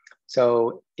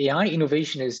 So AI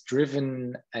innovation is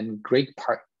driven in great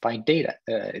part by data.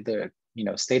 The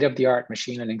state-of-the-art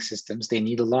machine learning systems, they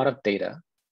need a lot of data.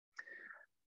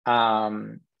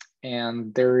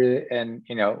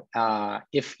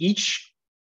 If each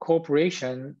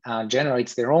corporation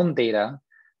generates their own data,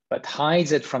 but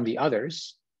hides it from the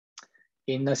others,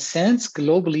 in a sense,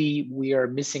 globally, we are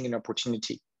missing an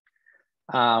opportunity.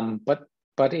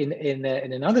 But in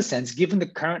another sense, given the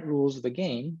current rules of the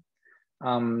game,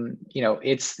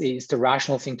 it's the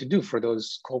rational thing to do for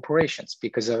those corporations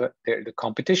because of the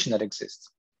competition that exists.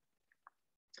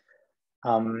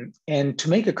 And to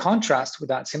make a contrast with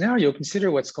that scenario, consider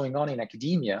what's going on in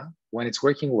academia when it's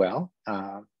working well,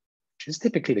 which is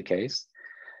typically the case,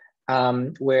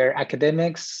 where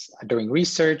academics are doing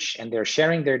research and they're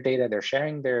sharing their data, they're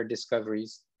sharing their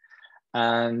discoveries,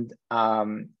 and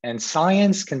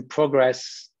science can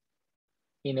progress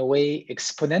in a way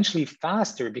exponentially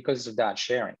faster because of that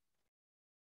sharing,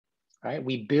 right?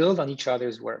 We build on each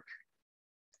other's work.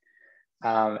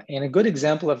 And a good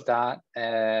example of that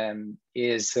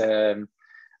is, in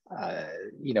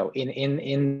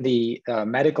the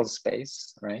medical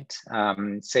space, right?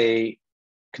 Say,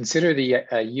 consider the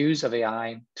use of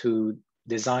AI to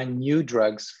design new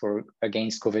drugs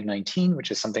against COVID-19,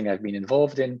 which is something I've been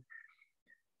involved in.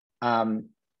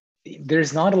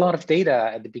 There's not a lot of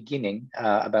data at the beginning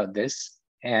about this,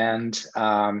 and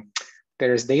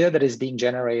there's data that is being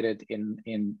generated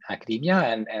in academia,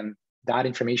 and that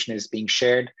information is being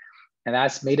shared, and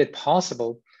that's made it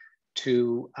possible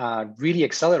to really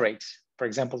accelerate, for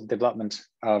example, the development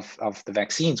of the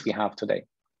vaccines we have today.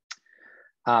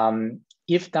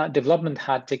 If that development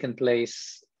had taken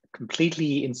place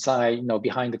completely inside,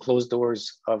 behind the closed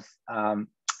doors of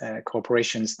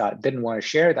corporations that didn't want to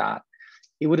share that,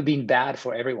 it would have been bad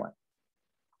for everyone.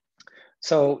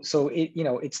 So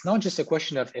it's not just a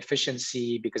question of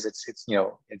efficiency because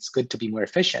it's good to be more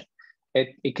efficient.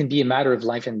 It can be a matter of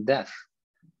life and death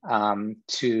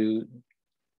to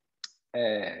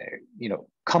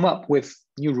come up with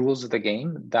new rules of the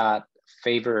game that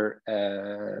favor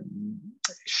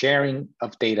sharing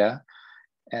of data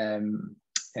and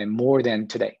more than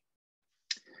today.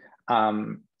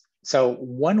 So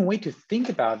one way to think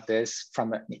about this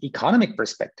from an economic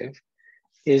perspective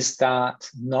is that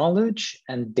knowledge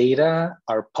and data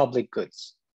are public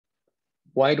goods.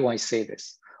 Why do I say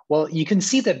this? Well, you can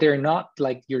see that they're not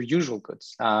like your usual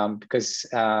goods because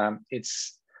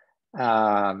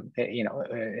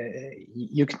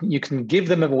you can give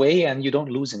them away and you don't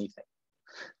lose anything.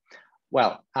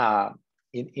 Well,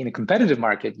 in a competitive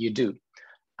market, you do.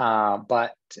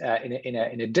 But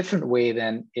in a different way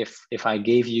than if I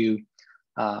gave you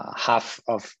half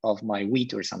of my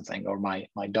wheat or something, or my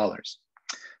dollars.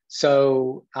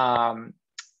 So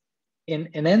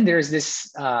and then there's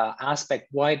this aspect,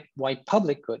 why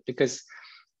public good? Because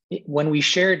when we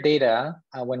share data,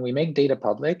 when we make data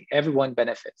public, everyone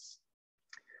benefits.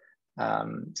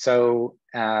 So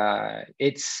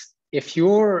it's, if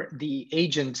you're the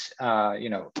agent,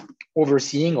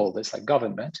 overseeing all this, like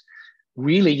government,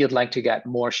 really you'd like to get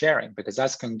more sharing because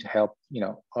that's going to help,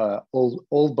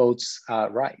 all boats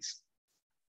rise.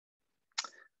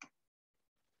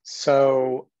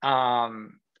 So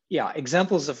yeah,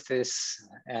 examples of this,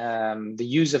 the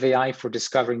use of AI for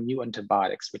discovering new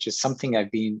antibiotics, which is something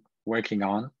I've been working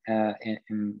on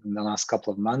in the last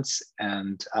couple of months,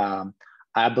 and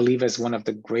I believe is one of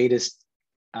the greatest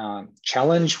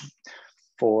challenge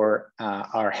for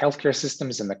our healthcare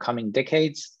systems in the coming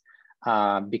decades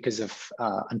because of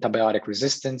antibiotic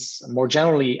resistance, more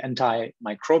generally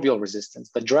antimicrobial resistance.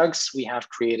 The drugs we have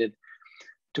created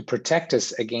to protect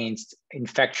us against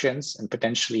infections and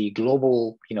potentially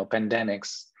global,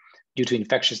 pandemics due to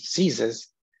infectious diseases,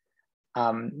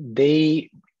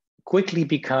 they quickly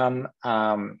become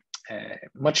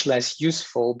much less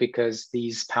useful because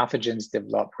these pathogens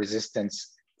develop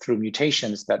resistance through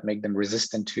mutations that make them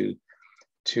resistant to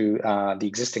the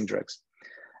existing drugs.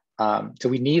 So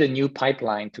we need a new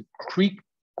pipeline to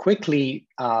quickly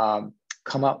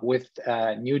come up with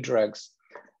new drugs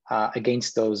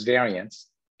against those variants.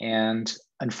 And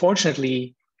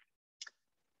unfortunately,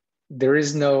 there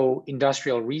is no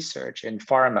industrial research in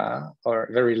pharma, or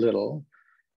very little,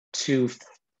 to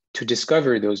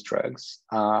discover those drugs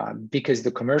because the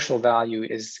commercial value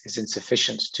is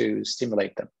insufficient to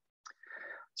stimulate them.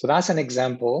 So that's an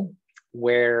example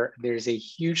where there's a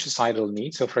huge societal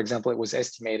need. So for example, it was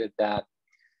estimated that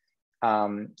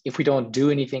if we don't do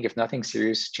anything, if nothing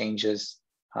serious changes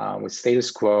with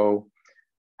status quo,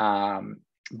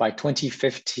 by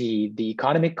 2050, the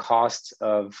economic cost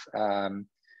of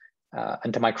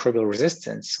antimicrobial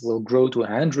resistance will grow to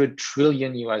 100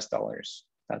 trillion US dollars.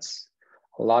 That's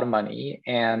a lot of money,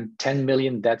 and 10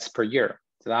 million deaths per year.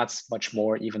 So that's much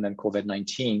more even than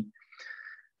COVID-19.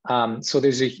 So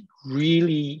there's a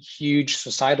really huge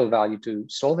societal value to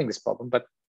solving this problem,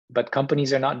 but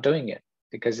companies are not doing it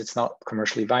because it's not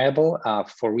commercially viable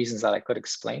for reasons that I could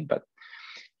explain. But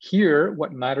here,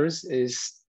 what matters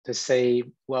is to say,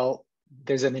 well,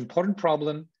 there's an important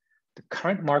problem. The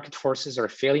current market forces are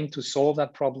failing to solve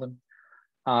that problem.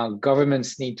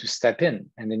 Governments need to step in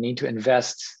and they need to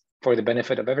invest for the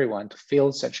benefit of everyone to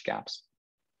fill such gaps.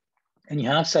 And you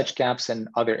have such gaps in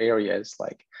other areas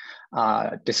like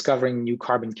discovering new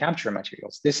carbon capture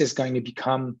materials. This is going to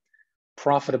become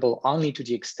profitable only to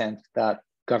the extent that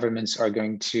governments are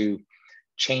going to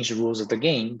change the rules of the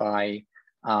game by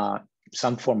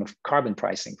some form of carbon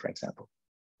pricing, for example.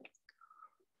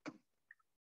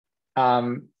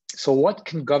 So what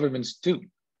can governments do?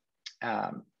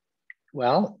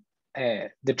 Well,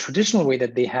 the traditional way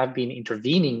that they have been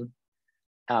intervening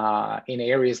in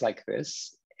areas like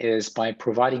this is by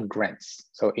providing grants.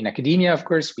 So in academia, of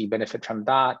course, we benefit from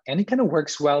that, and it kind of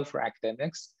works well for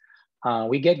academics.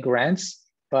 We get grants,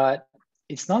 but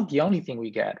it's not the only thing we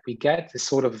get. We get this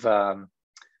sort of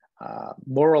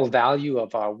moral value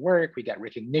of our work. We get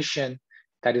recognition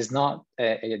that is not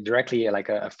directly like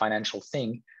a financial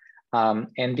thing.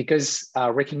 And because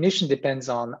recognition depends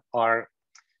on our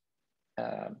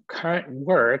current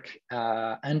work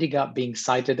ending up being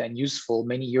cited and useful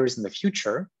many years in the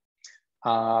future,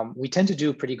 we tend to do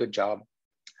a pretty good job.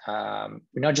 We're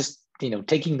not just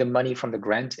taking the money from the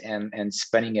grant and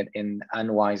spending it in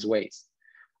unwise ways.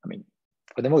 I mean,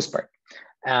 for the most part.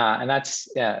 And that's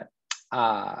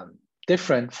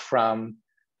different from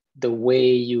the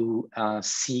way you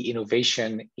see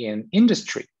innovation in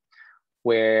industry,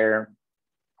 where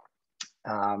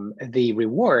the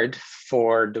reward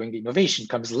for doing the innovation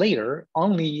comes later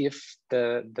only if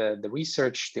the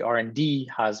research, the R&D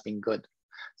has been good.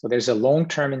 So there's a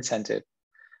long-term incentive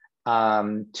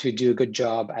to do a good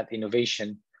job at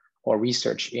innovation or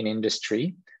research in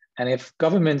industry. And if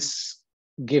governments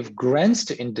give grants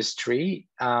to industry,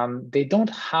 they don't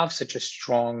have such a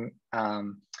strong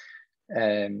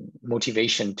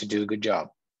motivation to do a good job.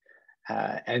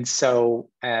 And so,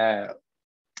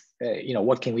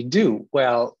 what can we do?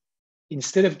 Well,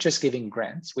 instead of just giving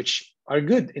grants, which are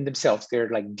good in themselves, they're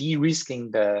like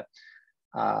de-risking the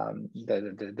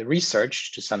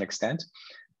research to some extent,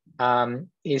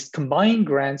 is combine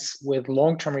grants with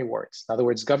long-term rewards. In other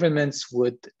words, governments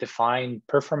would define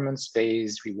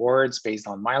performance-based rewards based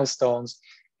on milestones,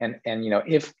 and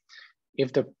if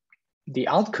the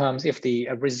outcomes, if the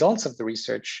results of the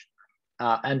research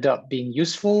end up being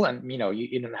useful, and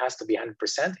it has to be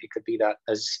 100%. It could be that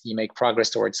as you make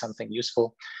progress towards something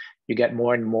useful, you get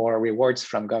more and more rewards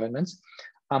from governments.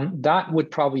 That would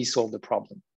probably solve the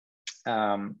problem.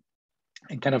 And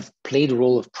kind of play the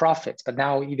role of profit. But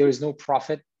now there is no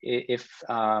profit if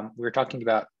we're talking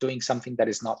about doing something that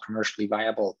is not commercially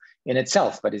viable in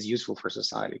itself, but is useful for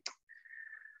society.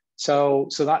 So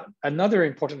that another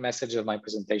important message of my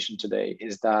presentation today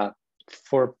is that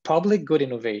for public good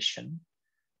innovation,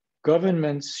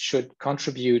 governments should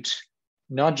contribute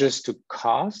not just to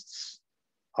costs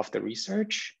of the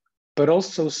research, but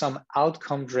also some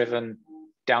outcome-driven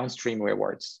downstream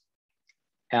rewards.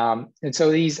 And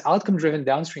so these outcome-driven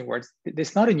downstream rewards,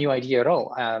 it's not a new idea at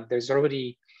all. There's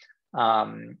already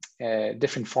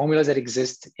different formulas that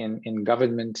exist in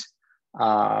government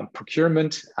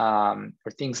procurement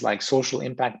for things like social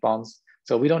impact bonds.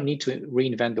 So we don't need to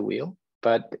reinvent the wheel,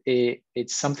 but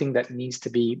it's something that needs to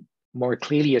be more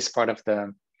clearly as part of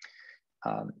the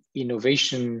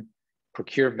innovation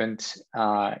procurement,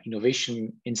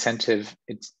 innovation incentive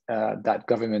that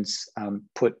governments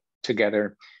put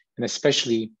together, and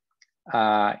especially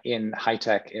in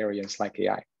high-tech areas like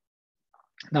AI.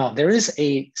 Now, there is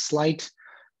a slight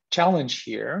challenge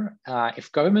here.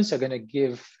 If governments are going to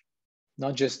give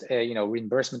not just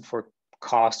reimbursement for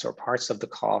costs or parts of the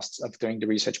costs of doing the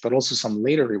research, but also some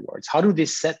later rewards, how do they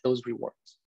set those rewards?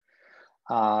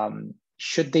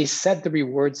 Should they set the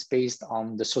rewards based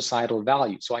on the societal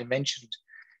value? So I mentioned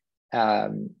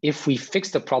if we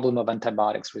fix the problem of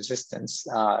antibiotics resistance,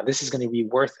 this is going to be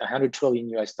worth 100 trillion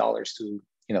US dollars to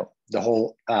the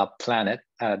whole planet,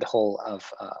 the whole of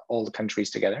all the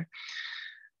countries together.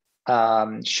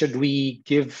 Should we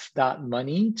give that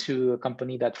money to a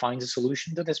company that finds a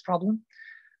solution to this problem?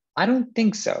 I don't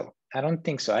think so.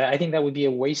 I think that would be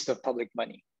a waste of public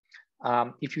money.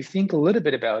 if you think a little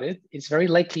bit about it, it's very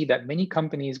likely that many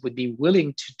companies would be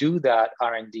willing to do that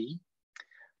R&D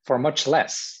for much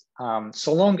less.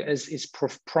 So long as it's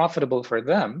profitable for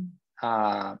them,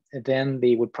 then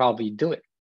they would probably do it.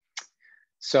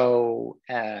 So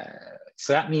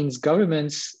that means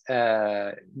governments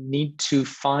need to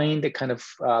find a kind of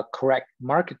correct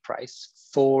market price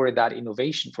for that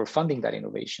innovation, for funding that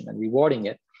innovation and rewarding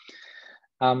it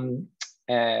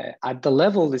at the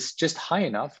level that's just high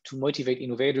enough to motivate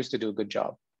innovators to do a good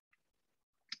job.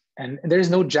 And there is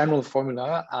no general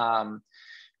formula.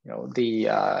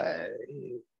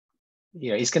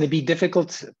 It's going to be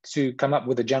difficult to come up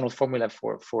with a general formula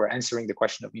for answering the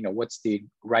question of, what's the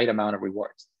right amount of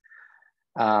rewards,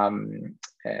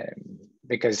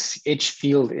 because each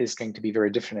field is going to be very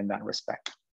different in that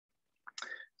respect.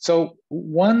 So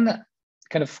one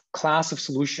kind of class of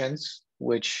solutions,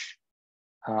 which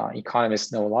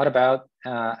economists know a lot about,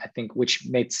 I think, which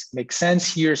makes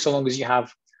sense here, so long as you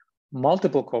have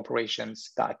multiple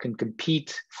corporations that can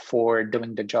compete for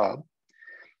doing the job,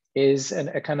 is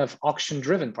a kind of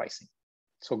auction-driven pricing.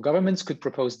 So governments could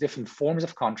propose different forms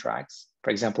of contracts,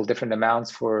 for example, different amounts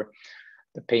for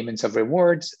the payments of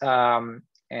rewards, and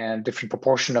different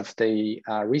proportion of the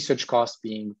research costs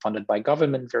being funded by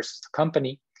government versus the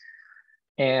company.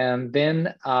 And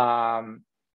then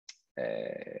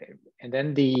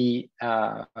the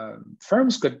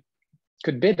firms could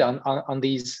bid on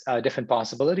these different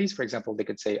possibilities. For example, they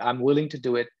could say, I'm willing to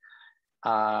do it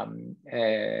and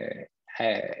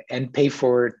pay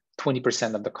for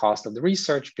 20% of the cost of the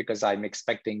research because I'm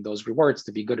expecting those rewards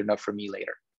to be good enough for me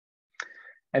later.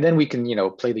 And then we can,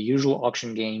 play the usual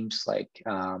auction games, like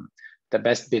the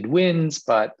best bid wins,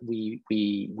 but we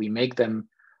make them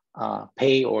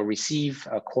pay or receive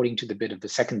according to the bid of the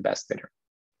second best bidder.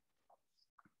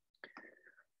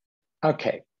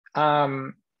 Okay,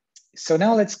 so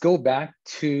now let's go back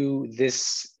to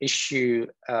this issue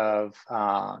of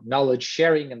knowledge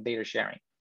sharing and data sharing.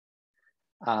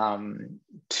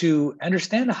 To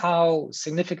understand how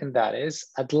significant that is,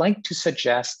 I'd like to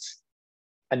suggest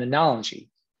an analogy.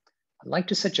 I'd like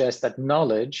to suggest that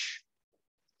knowledge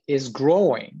is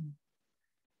growing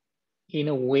in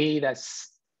a way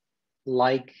that's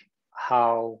like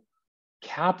how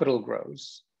capital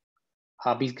grows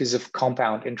because of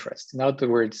compound interest. In other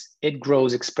words, it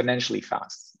grows exponentially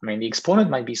fast. I mean, the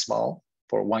exponent might be small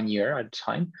for 1 year at a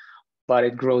time, but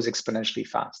it grows exponentially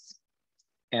fast.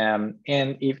 And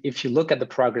if you look at the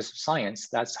progress of science,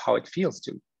 that's how it feels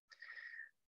too.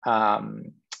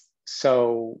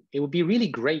 So it would be really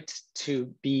great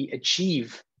to be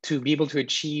able to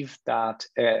achieve that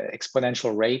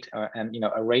exponential rate and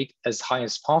a rate as high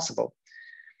as possible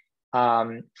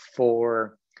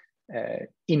for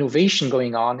innovation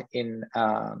going on in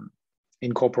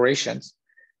corporations.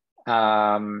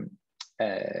 To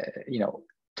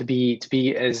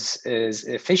be as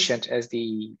efficient as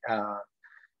the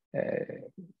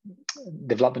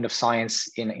development of science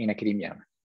in academia.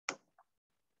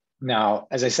 Now,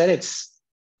 as I said, it's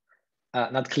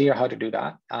not clear how to do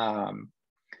that. And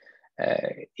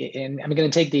I'm going to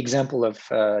take the example of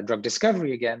drug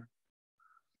discovery again.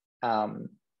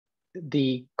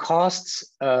 The costs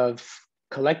of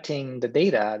collecting the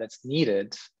data that's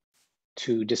needed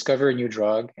to discover a new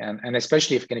drug, and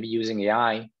especially if you're going to be using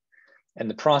AI in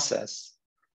the process,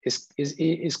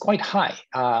 is quite high.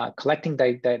 Collecting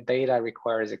that data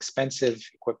requires expensive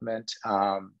equipment,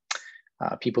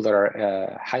 people that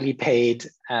are highly paid,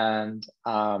 and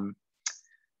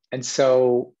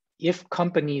so if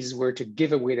companies were to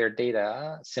give away their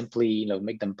data, simply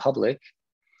make them public,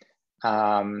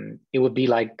 it would be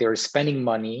like they're spending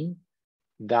money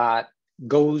that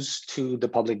goes to the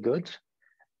public good.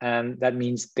 And that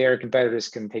means their competitors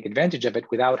can take advantage of it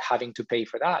without having to pay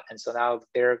for that. And so now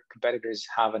their competitors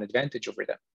have an advantage over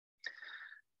them.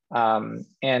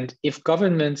 And if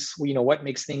governments, what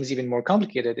makes things even more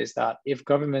complicated is that if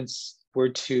governments were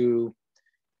to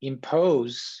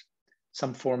impose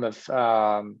some form of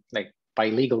by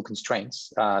legal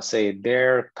constraints, say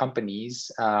their companies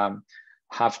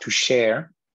have to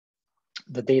share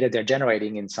the data they're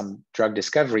generating in some drug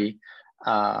discovery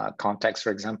context,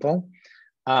 for example,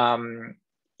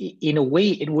 in a way,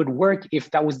 it would work if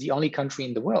that was the only country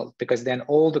in the world, because then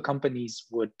all the companies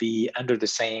would be under the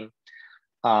same,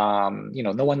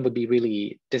 no one would be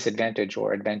really disadvantaged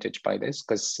or advantaged by this,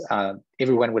 because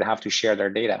everyone would have to share their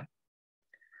data.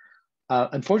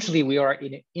 Unfortunately, we are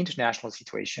in an international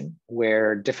situation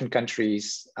where different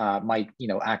countries might,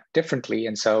 act differently.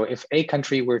 And so if a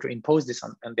country were to impose this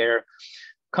on their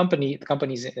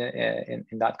companies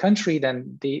in that country,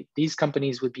 then these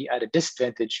companies would be at a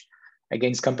disadvantage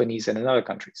against companies in another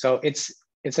country. So it's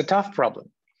it's a tough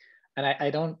problem, and I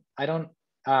don't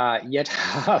yet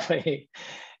have a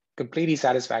completely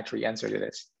satisfactory answer to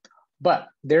this. But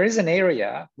there is an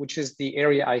area, which is the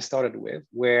area I started with,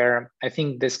 where I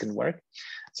think this can work.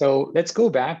 So let's go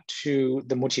back to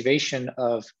the motivation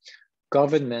of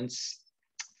governments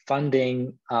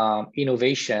funding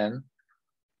innovation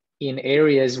in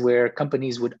areas where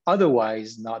companies would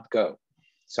otherwise not go.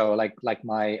 So like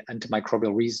my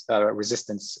antimicrobial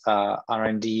resistance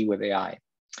R&D with AI.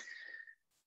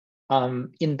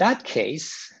 In that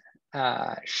case,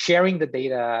 sharing the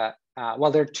data,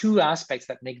 well, there are two aspects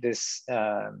that make this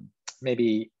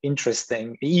maybe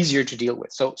interesting, easier to deal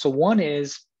with. So one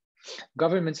is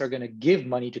governments are going to give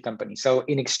money to companies. So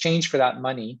in exchange for that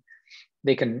money,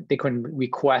 they can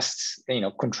request,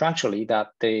 contractually that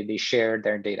they share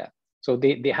their data. So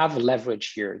they have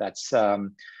leverage here. That's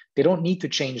they don't need to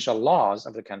change the laws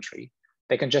of the country.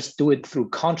 They can just do it through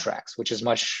contracts, which is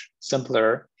much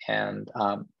simpler and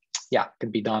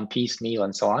can be done piecemeal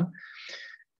and so on.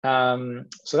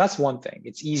 So that's one thing.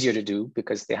 It's easier to do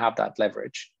because they have that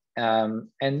leverage.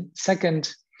 And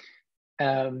second,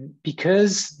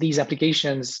 because these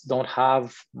applications don't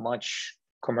have much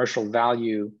commercial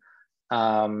value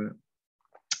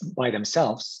by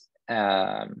themselves,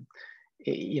 from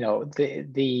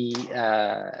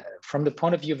the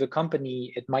point of view of the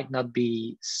company, it might not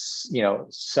be,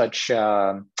 such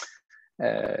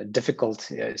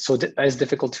difficult, as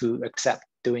difficult to accept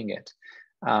doing it.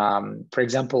 For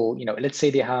example, let's say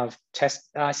they have test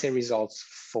assay results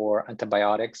for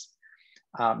antibiotics.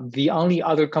 The only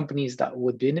other companies that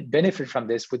would benefit from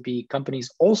this would be companies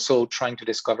also trying to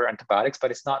discover antibiotics, but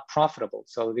it's not profitable.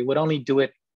 So they would only do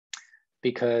it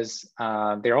because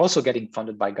they're also getting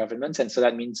funded by governments. And so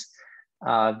that means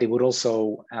they would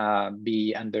also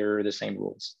be under the same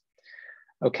rules.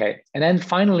 Okay, and then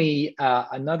finally,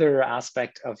 another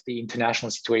aspect of the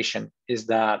international situation is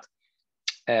that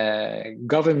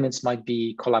governments might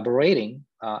be collaborating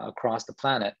across the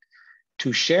planet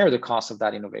to share the cost of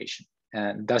that innovation,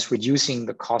 and thus reducing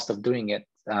the cost of doing it,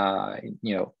 by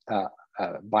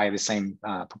the same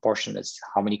proportion as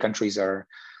how many countries are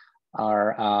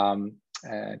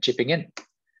chipping in.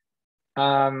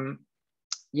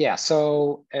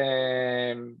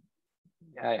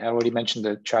 I already mentioned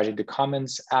the Tragedy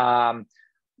Commons.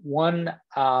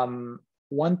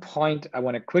 One point I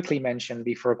want to quickly mention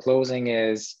before closing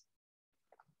is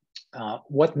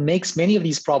what makes many of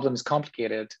these problems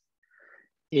complicated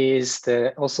is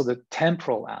also the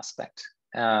temporal aspect.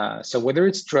 So whether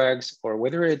it's drugs or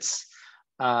whether it's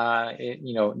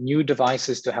new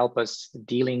devices to help us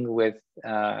dealing with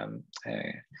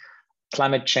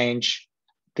climate change,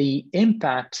 the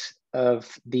impact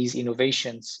of these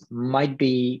innovations might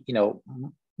be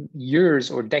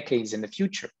years or decades in the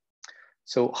future.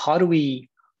 So how do we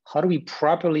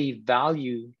properly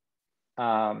value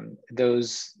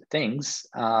those things,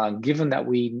 given that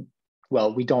we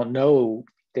don't know,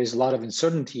 there's a lot of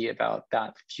uncertainty about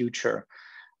that future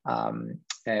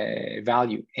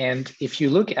value. And if you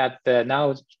look at the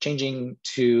now changing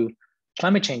to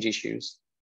climate change issues,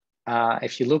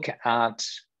 if you look at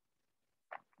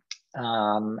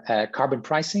carbon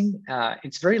pricing,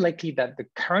 it's very likely that the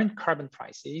current carbon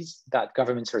prices that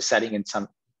governments are setting in some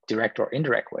direct or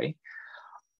indirect way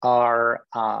are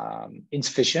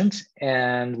insufficient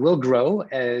and will grow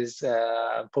as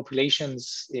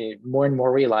populations more and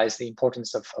more realize the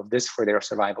importance of this for their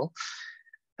survival.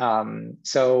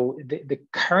 So the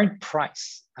current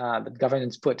price that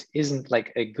governments put isn't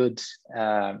like a good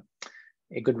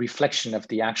reflection of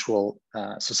the actual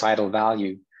societal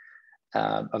value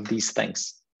of these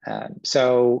things.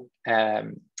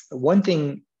 One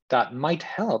thing that might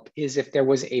help is if there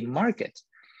was a market.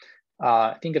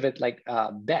 Think of it like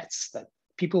bets that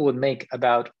people would make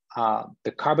about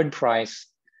the carbon price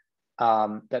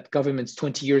that governments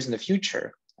 20 years in the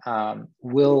future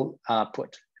will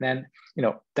put. And then,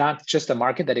 that's just a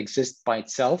market that exists by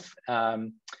itself.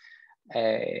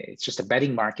 It's just a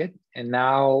betting market. And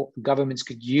now governments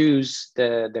could use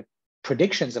the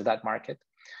predictions of that market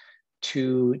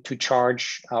to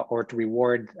charge or to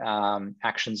reward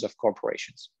actions of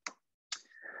corporations.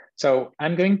 So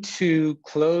I'm going to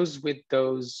close with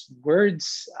those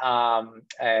words.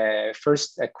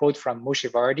 First, a quote from Moshe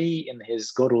Vardi in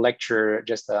his Go-To lecture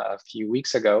just a few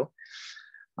weeks ago.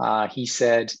 He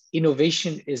said,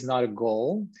 "Innovation is not a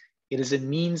goal, it is a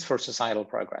means for societal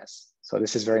progress." So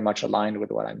this is very much aligned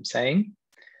with what I'm saying.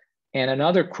 And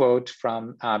another quote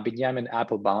from Benjamin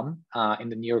Applebaum in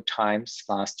the New York Times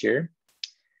last year.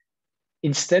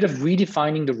 "Instead of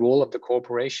redefining the role of the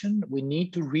corporation, we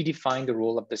need to redefine the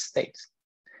role of the state."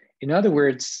 In other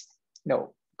words,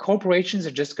 corporations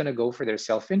are just going to go for their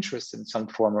self-interest in some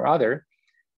form or other.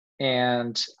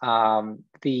 And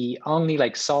the only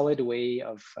like solid way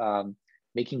of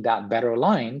making that better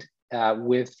aligned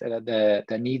with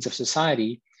the needs of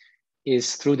society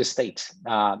is through the state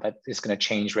that is going to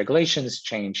change regulations,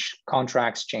 change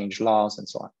contracts, change laws, and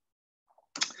so on.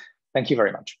 Thank you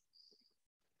very much.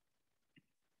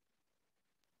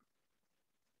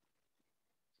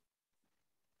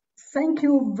 Thank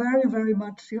you very, very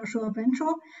much, Yoshua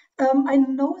Bengio. I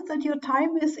know that your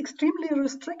time is extremely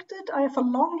restricted. I have a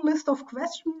long list of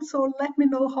questions, so let me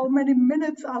know how many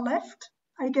minutes are left.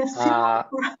 I guess zero.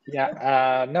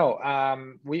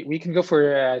 We can go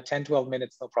for 10, 12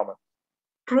 minutes, no problem.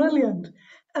 Brilliant.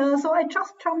 So I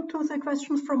just jumped to the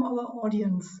questions from our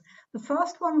audience. The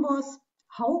first one was,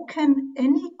 how can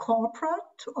any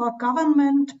corporate or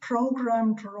government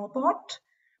programmed robot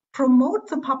promote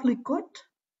the public good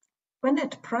when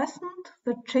at present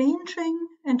the changing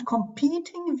and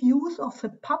competing views of the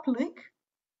public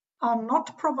are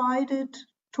not provided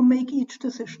to make each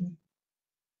decision?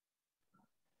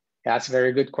 That's a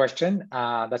very good question.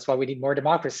 That's why we need more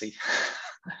democracy.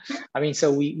 I mean,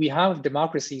 so we have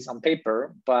democracies on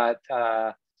paper, but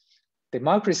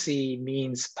democracy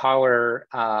means power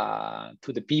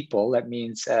to the people. That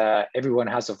means everyone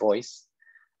has a voice.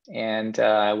 And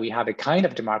we have a kind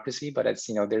of democracy, but it's,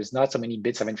 there's not so many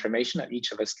bits of information that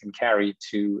each of us can carry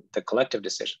to the collective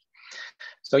decision.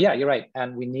 So yeah, you're right.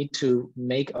 And we need to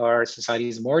make our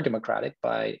societies more democratic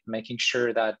by making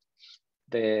sure that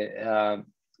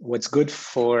what's good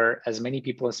for as many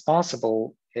people as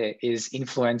possible is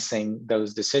influencing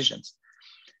those decisions.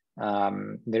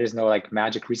 There is no like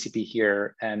magic recipe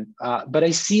here, but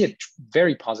I see a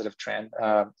very positive trend,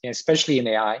 especially in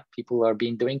AI. People are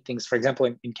doing things. For example,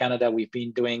 in Canada, we've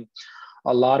been doing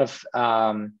a lot of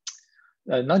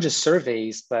not just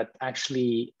surveys, but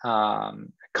actually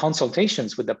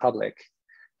consultations with the public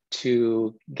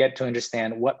to get to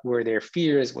understand what were their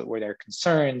fears, what were their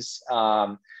concerns,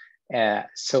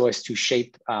 so as to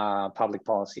shape public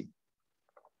policy.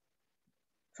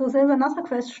 So there's another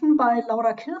question by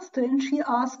Laura Kirsten. She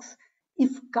asks,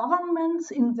 if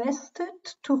governments invested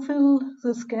to fill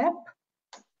this gap,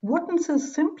 wouldn't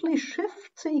this simply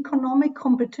shift the economic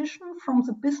competition from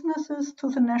the businesses to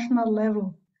the national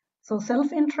level? So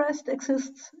self-interest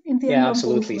exists in the end. Yeah,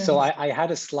 absolutely. So I had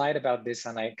a slide about this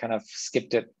and I kind of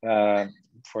skipped it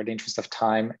for the interest of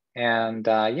time. And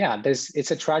yeah,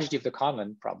 it's a tragedy of the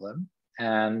common problem.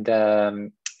 And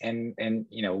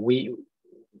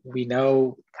we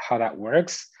know how that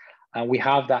works. We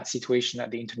have that situation at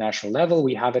the international level.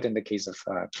 We have it in the case of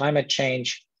climate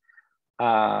change.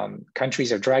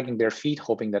 Countries are dragging their feet,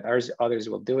 hoping that others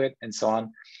will do it, and so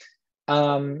on.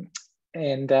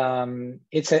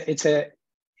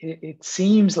 It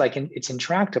seems like it's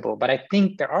intractable, but I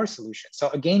think there are solutions. So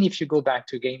again, if you go back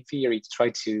to game theory to try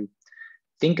to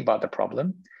think about the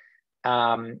problem,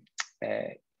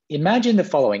 imagine the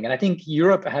following, and I think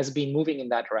Europe has been moving in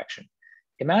that direction.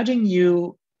 Imagine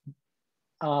you,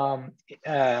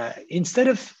 instead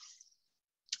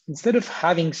of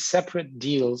having separate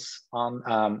deals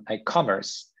on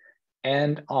commerce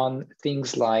and on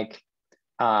things like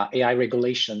AI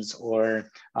regulations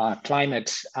or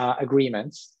climate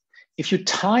agreements, if you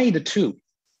tie the two,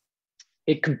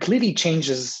 it completely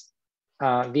changes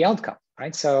the outcome,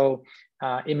 right? So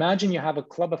imagine you have a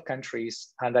club of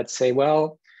countries that say,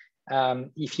 well,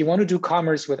 if you want to do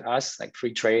commerce with us, like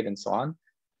free trade and so on,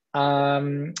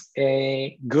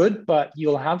 good, but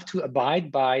you'll have to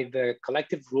abide by the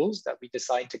collective rules that we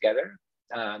decide together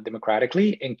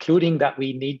democratically, including that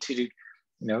we need to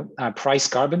price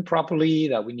carbon properly,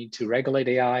 that we need to regulate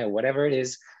AI or whatever it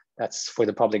is that's for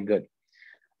the public good.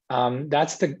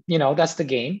 That's the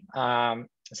game.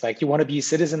 It's like you want to be a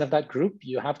citizen of that group,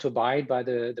 you have to abide by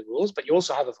the rules, but you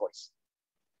also have a voice.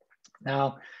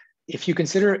 Now, if you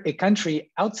consider a country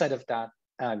outside of that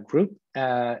group,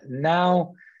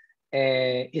 now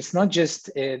it's not just,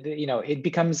 it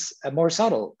becomes more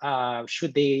subtle.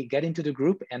 Should they get into the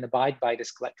group and abide by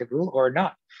this collective rule or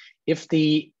not? If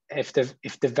the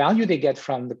value they get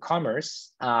from the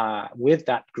commerce with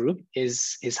that group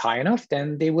is high enough,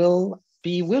 then they will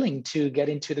be willing to get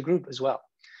into the group as well.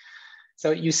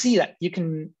 So you see that you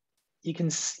can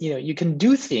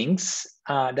do things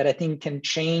that I think can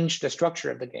change the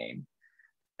structure of the game.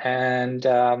 And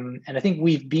I think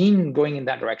we've been going in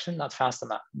that direction, not fast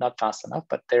enough,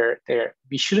 but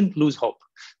we shouldn't lose hope.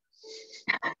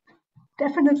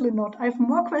 Definitely not. I have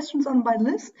more questions on my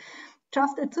list.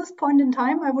 Just at this point in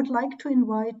time, I would like to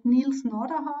invite Niels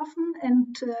Norderhaven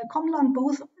and Komlan,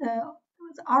 both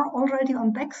are already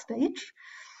on backstage,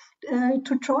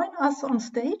 to join us on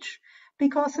stage,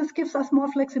 because this gives us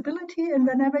more flexibility. And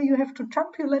whenever you have to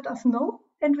jump, you let us know.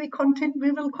 And we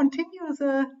will continue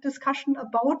the discussion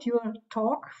about your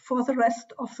talk for the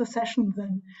rest of the session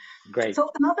then. Great.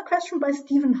 So another question by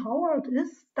Stephen Howard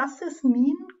is, does this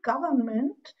mean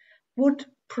government would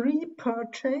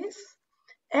pre-purchase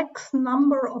X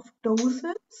number of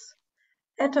doses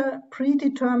at a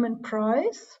predetermined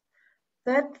price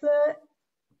that the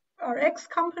Rx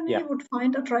company would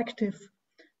find attractive?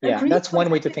 Yeah, that's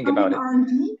one way to think about it.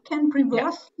 R&D can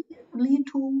reversely lead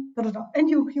to, and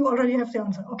you already have the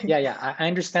answer. Okay. Yeah, I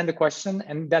understand the question,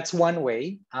 and that's one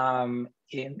way.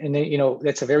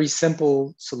 That's a very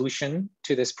simple solution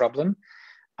to this problem.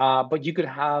 But you could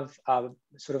have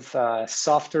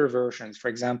softer versions. For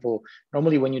example,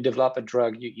 normally when you develop a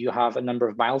drug, you have a number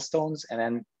of milestones, and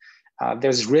then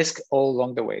there's risk all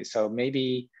along the way. So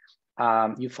maybe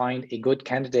you find a good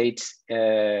candidate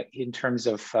in terms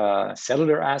of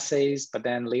cellular assays, but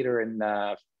then later in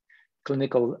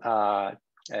clinical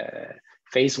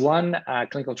phase one,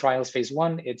 clinical trials phase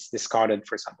one, it's discarded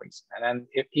for some reason. And then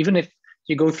even if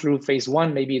you go through phase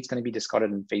one, maybe it's going to be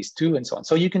discarded in phase two and so on.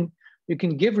 So you can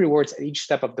give rewards at each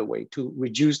step of the way to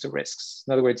reduce the risks.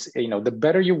 In other words, the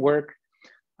better you work,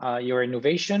 your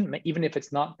innovation, even if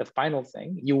it's not the final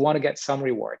thing, you want to get some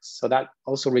rewards. So that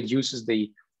also reduces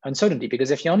the uncertainty,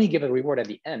 because if you only give a reward at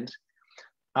the end,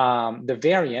 the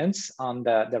variance on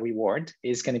the reward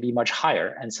is going to be much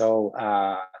higher. And so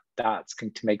that's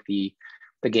going to make the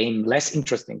game less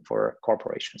interesting for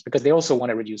corporations, because they also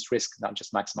want to reduce risk, not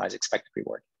just maximize expected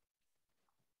reward.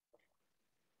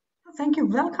 Thank you.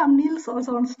 Welcome, Niels,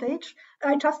 also on stage.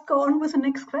 I just go on with the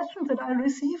next question that I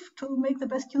received to make the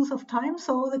best use of time.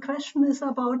 So the question is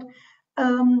about,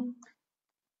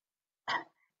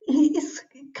 is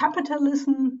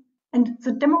capitalism and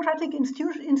the democratic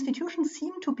institutions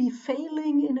seem to be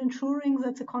failing in ensuring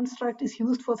that the construct is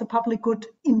used for the public good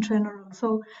in general.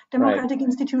 So democratic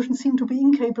institutions seem to be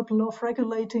incapable of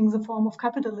regulating the form of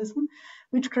capitalism,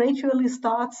 which gradually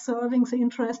starts serving the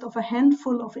interest of a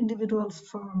handful of individuals'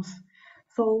 firms.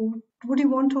 So would you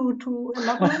want to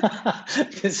elaborate?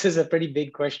 This is a pretty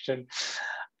big question.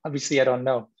 Obviously, I don't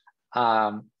know.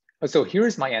 So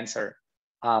here's my answer.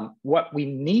 What we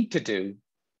need to do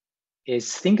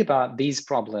is think about these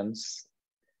problems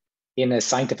in a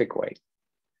scientific way.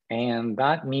 And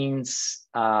that means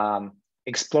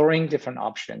exploring different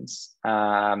options.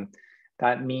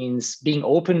 That means being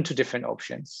open to different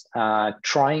options,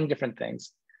 trying different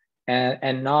things,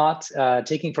 and not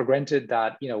taking for granted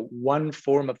that one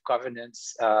form of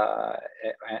governance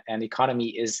and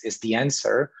economy is the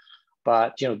answer,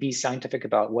 but be scientific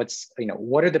about what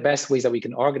are the best ways that we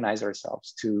can organize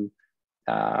ourselves to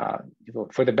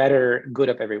for the better good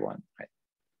of everyone, right?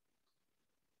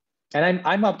 And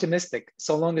I'm optimistic,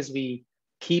 so long as we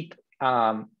keep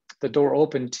the door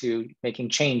open to making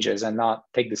changes and not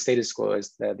take the status quo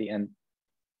as the end.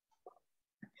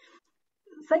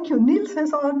 Thank you. Niels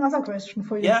has another question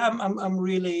for you. Yeah, I'm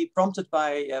really prompted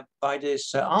by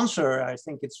this answer. I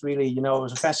think it's really, it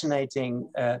was a fascinating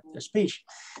speech.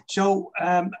 So,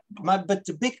 but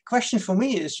the big question for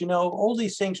me is, all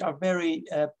these things are very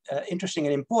interesting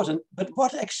and important, but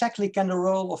what exactly can the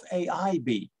role of AI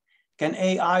be? Can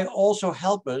AI also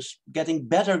help us getting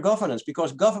better governance?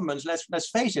 Because governments, let's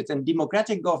face it, and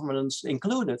democratic governments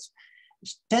included,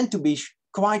 tend to be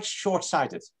quite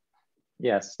short-sighted.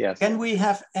 Yes. Can we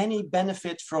have any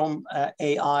benefit from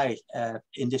AI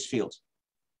in this field?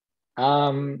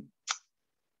 The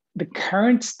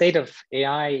current state of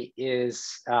AI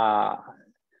is far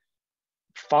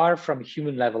from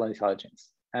human level intelligence.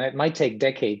 And it might take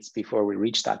decades before we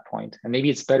reach that point. And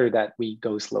maybe it's better that we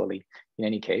go slowly in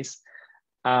any case.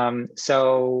 It's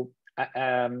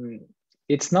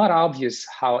not obvious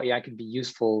how AI can be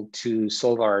useful to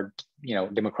solve our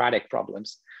democratic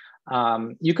problems.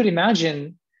 You could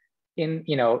imagine in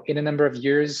a number of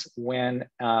years when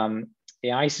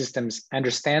AI systems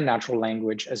understand natural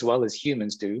language as well as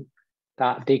humans do,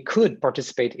 that they could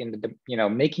participate in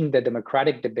making the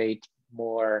democratic debate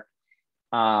more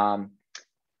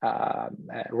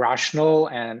rational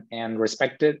and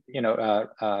respectful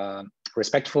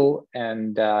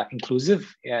and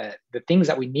inclusive. The things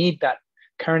that we need that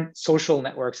current social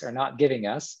networks are not giving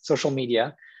us, social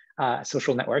media,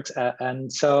 social networks,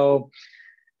 and so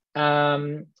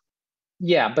but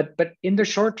in the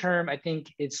short term, I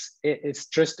think it's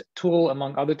just a tool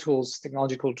among other tools,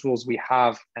 technological tools we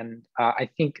have, and I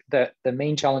think that the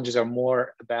main challenges are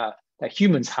more about that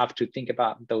humans have to think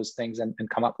about those things and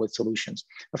come up with solutions.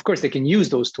 Of course, they can use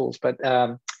those tools, but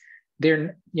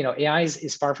they're AI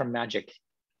is far from magic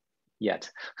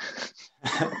yet.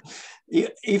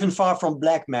 Even far from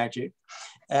black magic.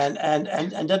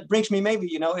 And that brings me maybe,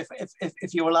 you know,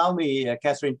 if you allow me,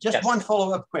 Kathrin, just yes. one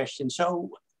follow-up question. So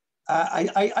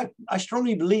I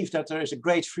strongly believe that there is a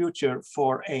great future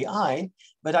for AI,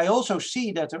 but I also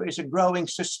see that there is a growing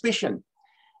suspicion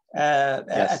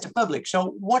yes. At the public.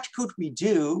 So what could we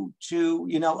do to,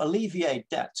 you know, alleviate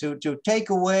that, to take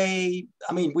away,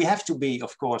 I mean, we have to be,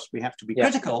 of course, we have to be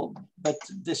critical, but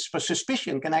this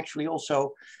suspicion can actually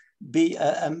also be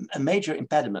a major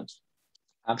impediment.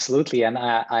 Absolutely, and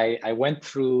I went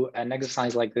through an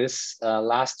exercise like this.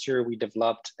 Last year, we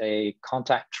developed a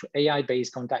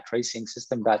AI-based contact tracing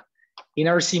system that in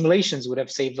our simulations would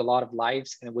have saved a lot of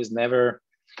lives, and it was never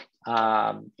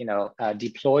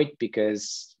deployed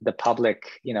because the public,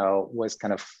 you know, was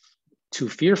kind of too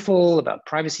fearful about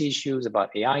privacy issues,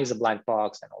 about AI as a black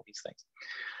box and all these things.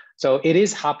 So it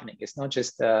is happening. It's not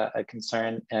just a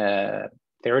concern,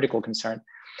 theoretical concern.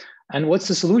 And what's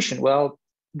the solution? Well,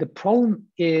 the problem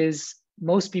is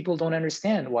most people don't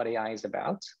understand what AI is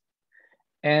about.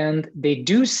 And they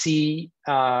do see,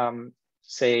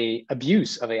 say,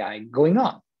 abuse of AI going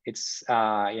on. It's,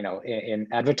 in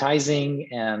advertising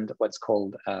and what's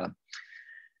called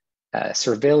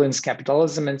surveillance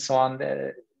capitalism and so on.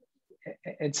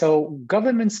 And so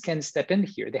governments can step in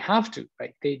here. They have to,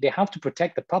 right? They have to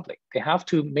protect the public. They have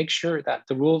to make sure that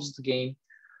the rules of the game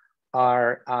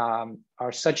are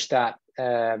such that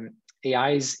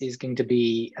AI is going to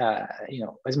be,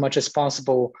 as much as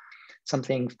possible,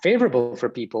 something favorable for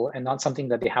people and not something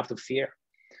that they have to fear.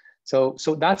 So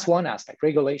that's one aspect,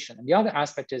 regulation. And the other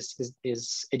aspect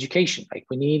is education. Like,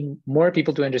 we need more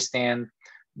people to understand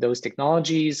those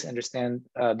technologies, understand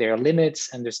their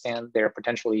limits, understand their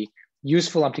potentially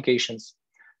useful applications.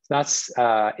 So that's,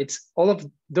 it's all of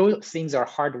those things are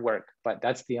hard work, but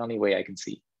that's the only way I can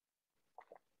see.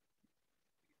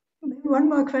 One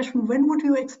more question. When would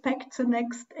you expect the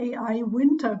next AI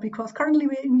winter? Because currently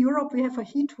in Europe, we have a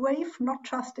heat wave, not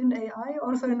just in AI,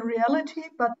 also in reality,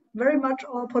 but very much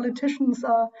our politicians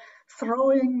are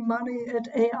throwing money at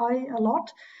AI a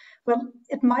lot. Well,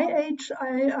 at my age,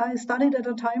 I studied at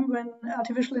a time when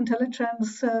artificial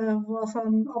intelligence was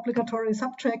an obligatory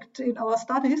subject in our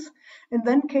studies, and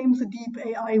then came the deep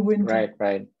AI winter.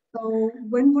 Right. So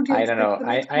when would you I don't know.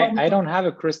 I don't have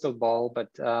a crystal ball, but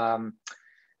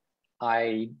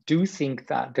I do think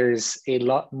that there's a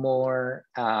lot more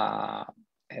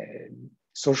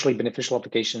socially beneficial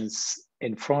applications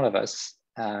in front of us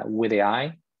with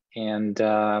AI and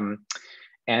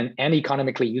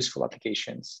economically useful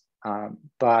applications.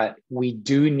 But we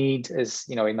do need, as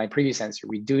you know, in my previous answer,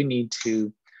 we do need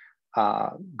to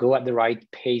go at the right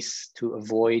pace to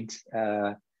avoid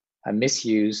a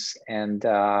misuse. And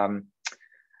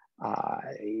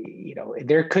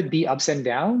there could be ups and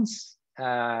downs.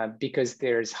 Because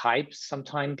there's hype.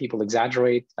 Sometimes people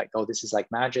exaggerate, like, oh, this is like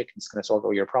magic, it's going to solve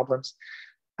all your problems.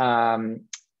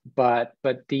 But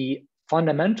the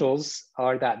fundamentals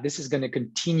are that this is going to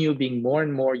continue being more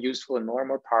and more useful and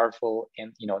more powerful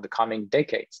in the coming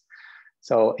decades.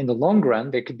 So in the long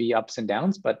run, there could be ups and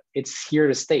downs, but it's here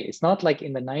to stay. It's not like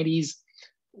in the 90s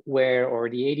or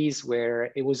the 80s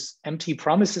where it was empty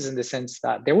promises, in the sense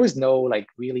that there was no like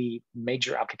really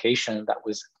major application that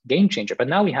was game changer. But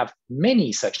now we have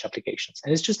many such applications,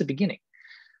 and it's just the beginning.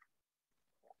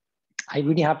 I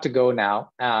really have to go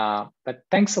now, but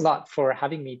thanks a lot for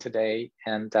having me today,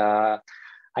 and I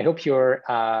hope your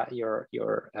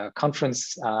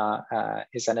conference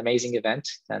is an amazing event,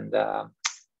 and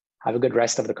have a good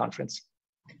rest of the conference.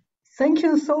 Thank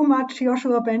you so much,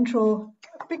 Yoshua Bengio.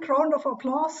 A big round of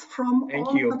applause from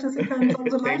all participants on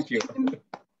the live stream.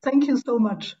 Thank you so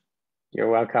much. You're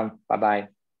welcome. Bye-bye.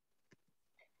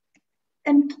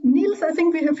 And Niels, I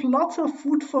think we have lots of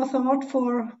food for thought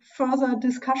for further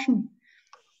discussion.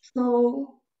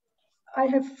 So I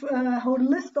have a whole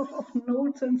list of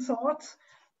notes and thoughts.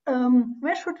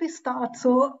 Where should we start?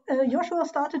 So Yoshua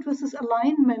started with this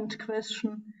alignment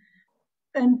question.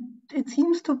 And it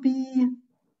seems to be,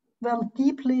 well,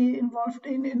 deeply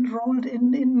enrolled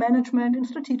in management, in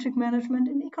strategic management,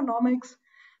 in economics.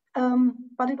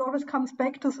 But it always comes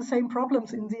back to the same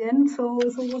problems in the end. So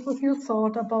what was your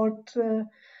thought about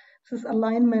this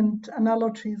alignment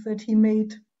analogy that he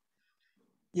made?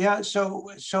 Yeah, so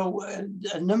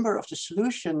a number of the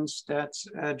solutions that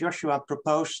Joshua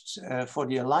proposed for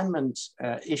the alignment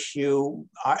issue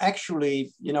are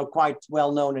actually, quite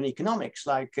well known in economics,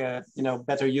 like,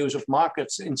 better use of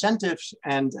market incentives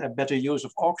and better use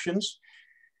of auctions.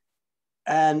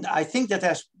 And I think that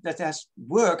has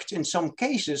worked in some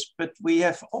cases, but we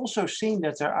have also seen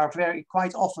that there are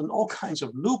quite often all kinds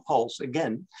of loopholes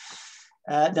again.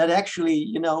 that actually,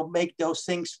 you know, make those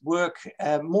things work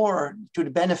more to the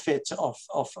benefit of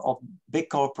big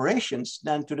corporations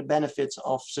than to the benefits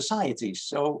of societies.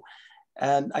 So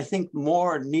I think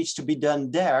more needs to be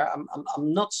done there.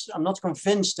 I'm not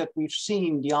convinced that we've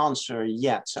seen the answer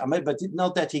yet. I mean, but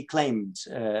not that he claimed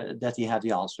that he had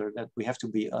the answer. That we have to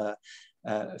be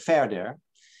fair there.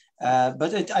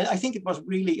 But I think it was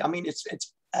really. I mean,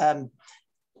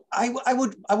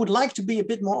 I would like to be a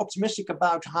bit more optimistic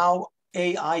about how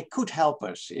AI could help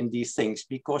us in these things,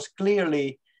 because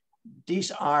clearly these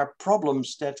are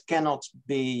problems that cannot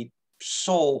be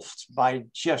solved by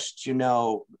just, you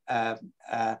know,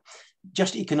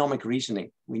 just economic reasoning.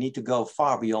 We need to go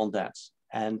far beyond that.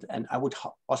 And I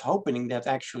was hoping that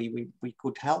actually we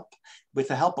could help, with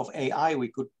the help of AI, we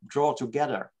could draw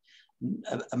together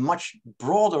a much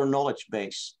broader knowledge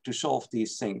base to solve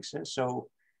these things. And so,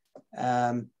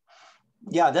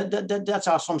 yeah, that's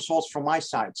some thoughts from my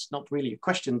side. It's not really a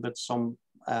question, but some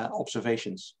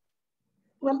observations.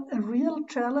 Well, a real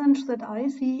challenge that I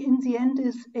see in the end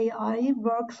is AI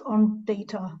works on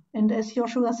data. And as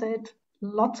Yoshua said,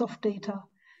 lots of data.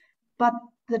 But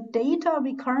the data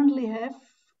we currently have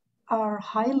are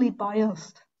highly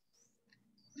biased.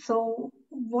 So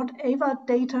whatever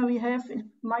data we have, it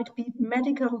might be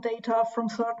medical data from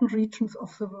certain regions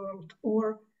of the world,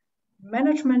 or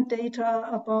management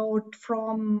data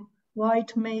from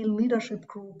white male leadership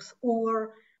groups,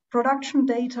 or production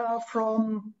data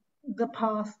from the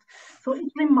past. So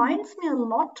it reminds me a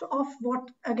lot of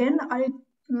what, again, I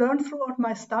learned throughout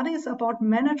my studies about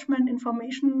management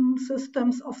information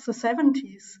systems of the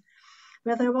 70s,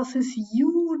 where there was this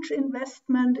huge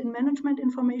investment in management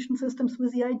information systems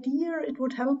with the idea it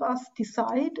would help us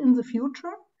decide in the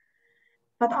future.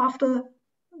 But after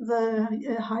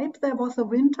the hype, there was a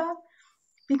winter,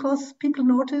 because people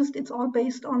noticed it's all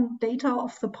based on data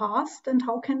of the past, and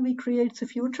how can we create the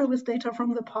future with data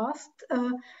from the past?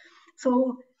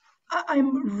 So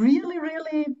I'm really,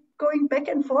 really going back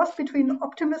and forth between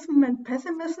optimism and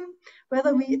pessimism,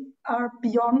 whether we are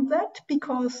beyond that,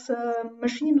 because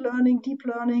machine learning, deep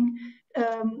learning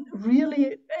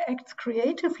really acts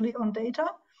creatively on data,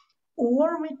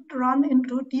 or we run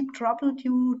into deep trouble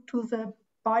due to the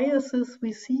biases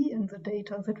we see in the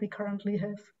data that we currently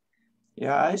have.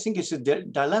 Yeah, I think it's a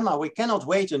dilemma. We cannot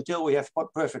wait until we have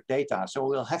perfect data. So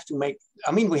we'll have to make,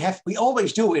 I mean, we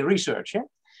always do in research. Yeah?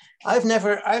 I've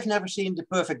never seen the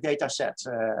perfect data set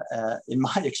in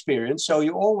my experience. So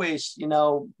you always, you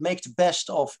know, make the best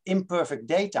of imperfect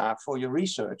data for your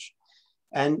research.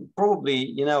 And probably,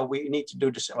 you know, we need to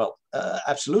do this. Well,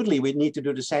 absolutely, we need to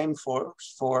do the same for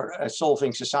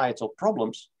solving societal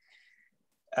problems.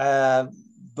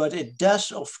 But it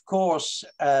does, of course,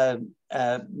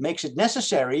 makes it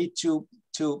necessary to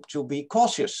be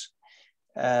cautious,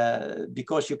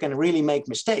 because you can really make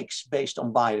mistakes based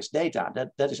on biased data.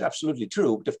 That is absolutely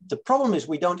true. The problem is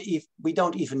we don't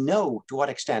even know to what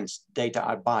extent data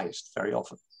are biased very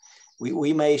often.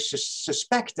 We may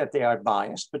suspect that they are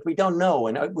biased, but we don't know,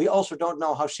 and we also don't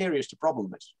know how serious the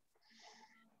problem is.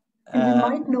 And we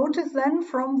might notice then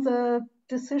from the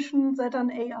decisions that an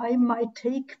AI might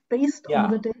take based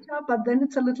on the data, but then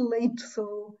it's a little late.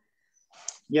 So,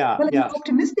 well, in an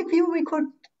optimistic view, we could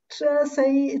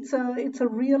say it's a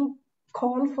real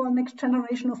call for next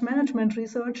generation of management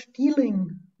research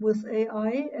dealing with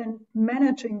AI and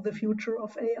managing the future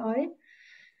of AI.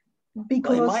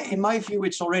 Because well, in my view,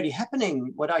 it's already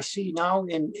happening. What I see now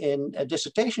in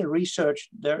dissertation research,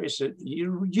 there is a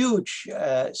huge,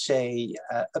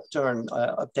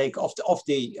 uptake of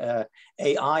the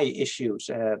AI issues,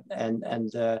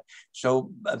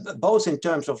 so both in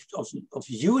terms of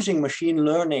using machine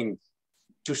learning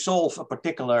to solve a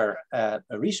particular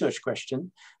research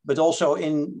question, but also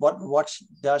in what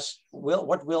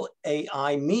will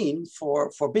AI mean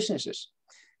for businesses.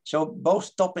 So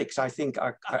both topics, I think,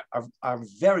 are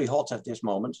very hot at this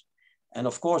moment, and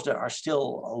of course there are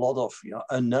still a lot of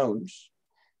unknowns.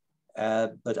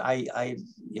 But I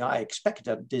expect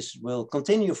that this will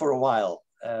continue for a while,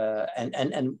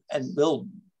 and will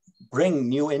bring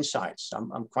new insights.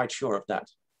 I'm quite sure of that.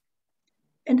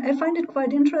 And I find it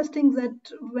quite interesting that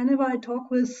whenever I talk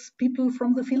with people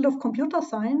from the field of computer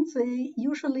science, they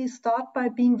usually start by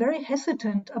being very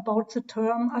hesitant about the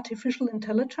term artificial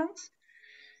intelligence,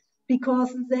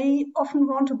 because they often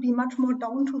want to be much more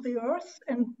down to the earth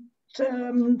and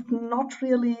not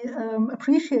really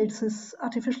appreciate this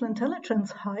artificial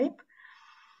intelligence hype.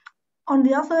 On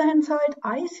the other hand side,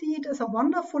 I see it as a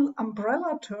wonderful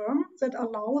umbrella term that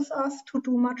allows us to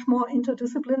do much more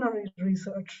interdisciplinary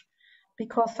research,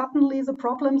 because suddenly the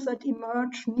problems that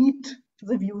emerge need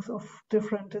the views of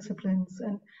different disciplines.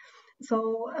 And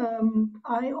So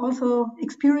I also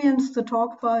experienced the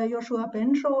talk by Yoshua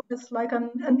Bengio as like an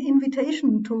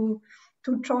invitation to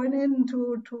join in,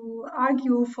 to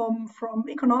argue from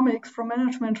economics, from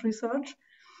management research,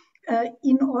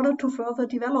 in order to further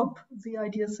develop the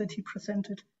ideas that he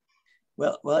presented.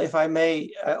 Well, if I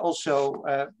may also,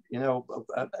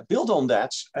 build on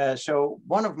that. So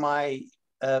one of my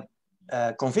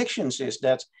convictions is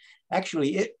that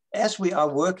actually, as we are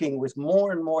working with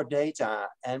more and more data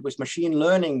and with machine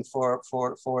learning for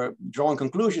drawing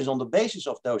conclusions on the basis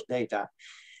of those data,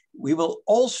 we will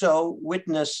also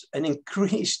witness an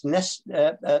increased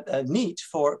need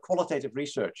for qualitative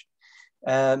research,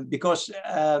 because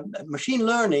machine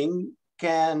learning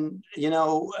can,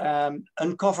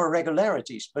 uncover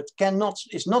regularities, but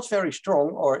is not very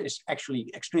strong, or is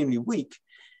actually extremely weak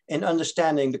in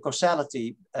understanding the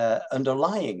causality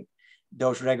underlying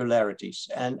those regularities.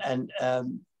 And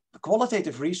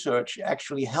qualitative research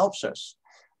actually helps us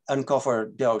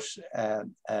uncover those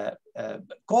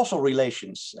causal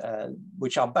relations,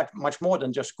 which are much more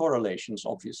than just correlations,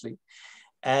 obviously.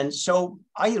 And so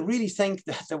I really think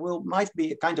that there might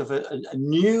be a kind of a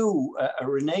new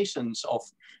renaissance of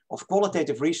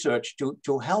qualitative research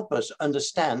to help us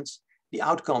understand the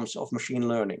outcomes of machine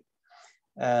learning.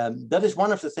 That is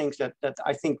one of the things that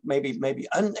I think maybe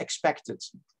unexpected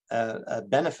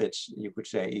benefits, you could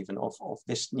say, even of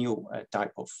this new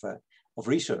type of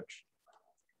research.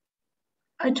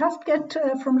 I just get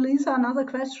from Lisa another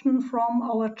question from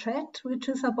our chat, which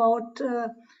is about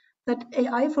that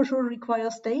AI for sure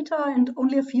requires data, and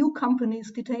only a few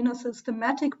companies detain a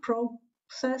systematic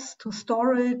process to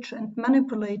storage and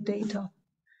manipulate data.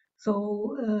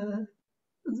 So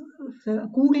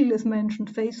Google is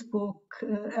mentioned, Facebook,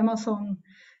 Amazon,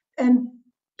 and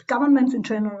governments in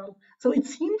general. So it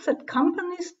seems that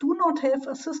companies do not have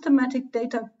a systematic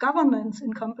data governance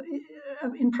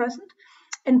in present,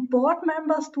 and board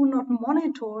members do not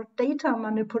monitor data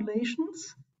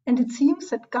manipulations. And it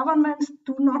seems that governments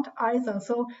do not either.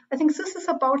 So I think this is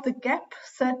about the gap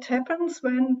that happens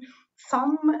when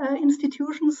some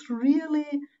institutions really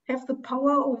have the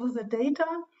power over the data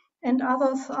and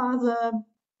others are the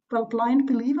blind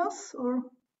believers, or?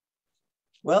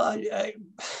 Well,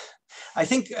 I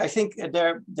think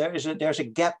there's a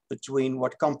gap between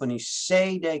what companies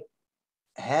say they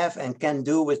have and can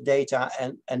do with data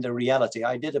and the reality.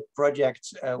 I did a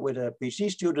project with a PhD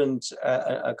student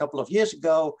a couple of years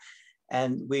ago,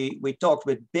 and we talked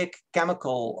with big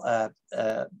chemical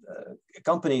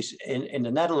companies in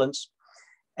the Netherlands,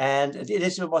 and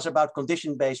it was about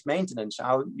condition-based maintenance.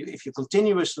 How if you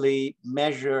continuously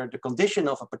measure the condition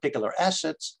of a particular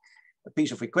asset, a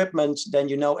piece of equipment, then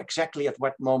you know exactly at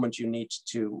what moment you need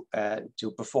to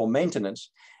perform maintenance.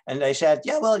 And they said,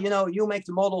 yeah, well, you make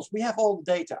the models, we have all the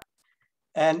data.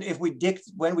 And if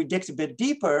when we digged a bit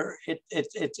deeper,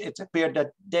 it appeared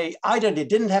that they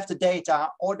didn't have the data,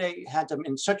 or they had them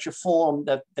in such a form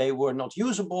that they were not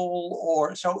usable,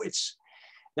 or so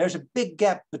there's a big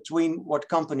gap between what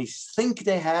companies think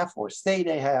they have or say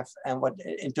they have, and what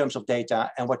in terms of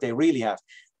data and what they really have.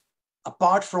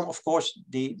 Apart from, of course,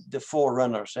 the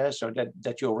forerunners, so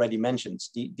that you already mentioned.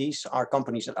 These are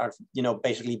companies that are,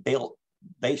 basically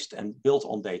based and built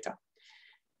on data.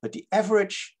 But the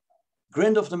average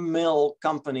grind-of-the-mill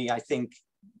company, I think,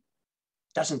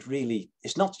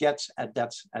 is not yet at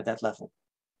that level.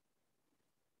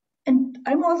 And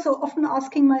I'm also often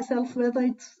asking myself whether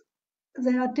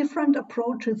there are different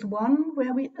approaches. One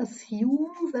where we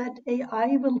assume that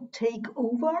AI will take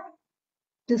over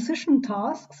decision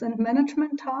tasks and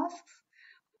management tasks,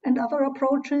 and other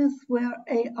approaches where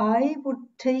AI would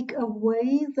take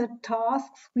away the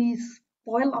tasks we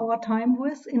spoil our time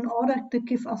with in order to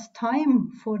give us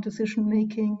time for decision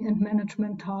making and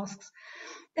management tasks.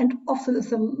 And of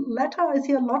the latter, I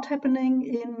see a lot happening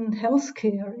in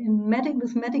healthcare,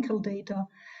 with medical data,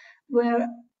 where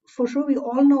for sure we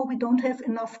all know we don't have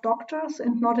enough doctors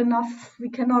and we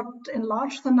cannot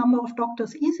enlarge the number of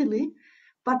doctors easily,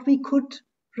 but we could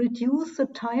reduce the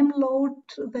time load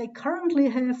they currently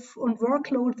have on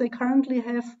workload they currently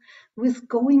have with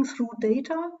going through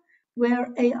data, where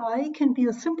AI can be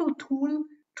a simple tool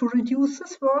to reduce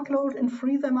this workload and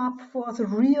free them up for the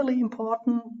really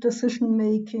important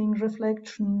decision-making,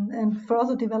 reflection, and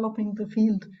further developing the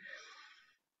field.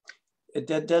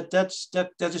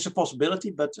 That is a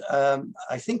possibility, but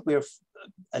I think we're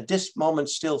at this moment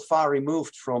still far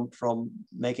removed from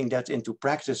making that into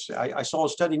practice. I saw a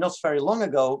study not very long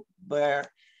ago where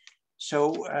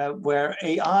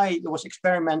AI, there was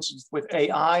experiments with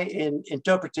AI in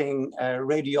interpreting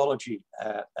radiology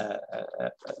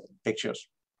pictures.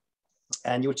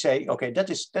 And you would say, okay, that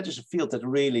is a field that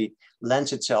really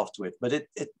lends itself to it, but it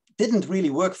didn't really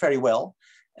work very well.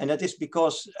 And that is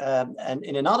because, and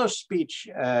in another speech,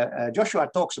 Joshua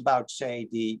talks about, say,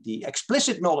 the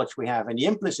explicit knowledge we have and the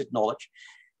implicit knowledge.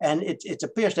 And it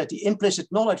appears that the implicit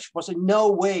knowledge was in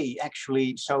no way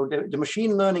actually, so the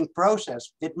machine learning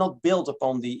process did not build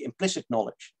upon the implicit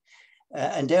knowledge,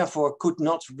 and therefore could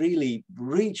not really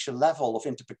reach a level of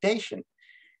interpretation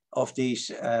of these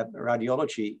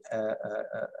radiology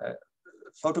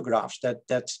photographs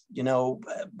that you know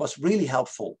was really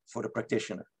helpful for the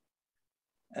practitioner.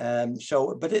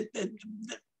 But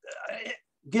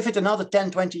give it another 10,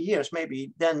 20 years,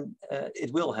 maybe then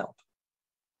it will help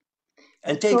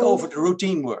and take over the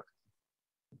routine work.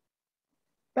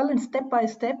 Well, in step by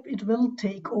step, it will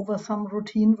take over some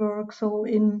routine work. So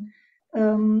in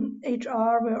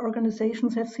HR, where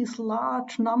organizations have these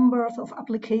large numbers of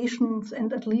applications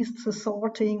and at least the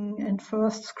sorting and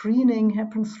first screening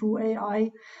happens through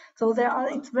AI. So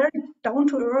it's very down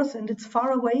to earth and it's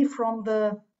far away from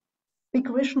the big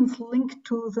visions linked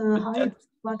to the hype.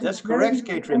 That's correct,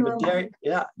 Kathrin. But there,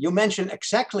 yeah, you mentioned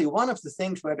exactly one of the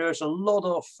things where there's a lot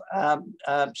of,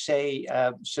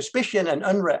 suspicion and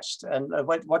unrest, and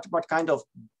what kind of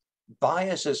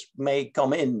biases may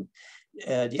come in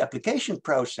the application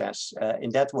process in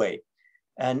that way.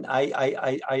 And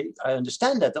I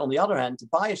understand that. On the other hand, the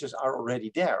biases are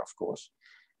already there, of course.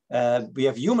 We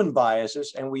have human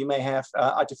biases, and we may have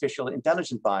artificial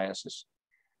intelligence biases.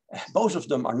 Both of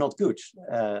them are not good,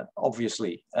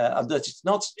 obviously. But it's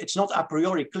not a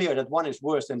priori clear that one is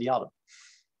worse than the other.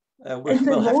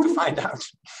 We'll have to find out.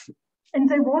 And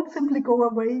they won't simply go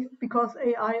away because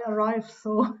AI arrives.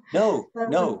 So no.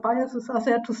 The biases are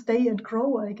there to stay and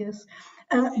grow, I guess.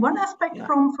 One aspect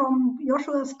from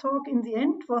Joshua's talk in the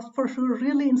end was for sure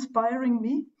really inspiring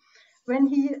me when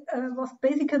he was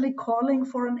basically calling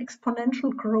for an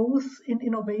exponential growth in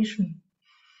innovation.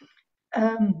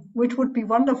 Which would be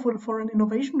wonderful for an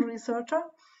innovation researcher.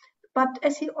 But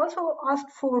as he also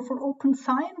asked for open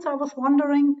science, I was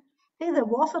wondering, hey, there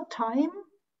was a time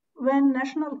when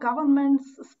national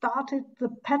governments started the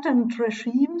patent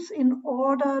regimes in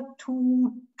order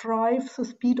to drive the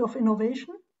speed of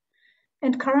innovation.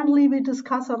 And currently we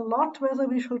discuss a lot whether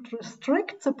we should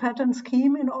restrict the patent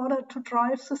scheme in order to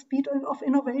drive the speed of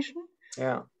innovation.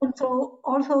 Yeah. And so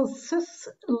also this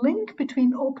link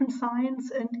between open science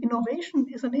and innovation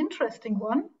is an interesting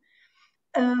one.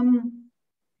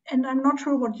 And I'm not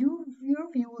sure what your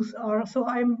views are. So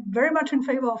I'm very much in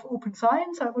favor of open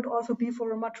science. I would also be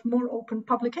for a much more open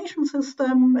publication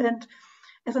system. And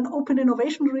as an open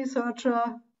innovation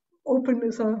researcher, open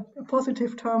is a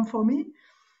positive term for me.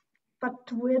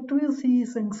 But where do you see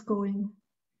things going?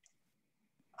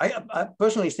 I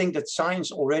personally think that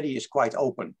science already is quite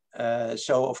open.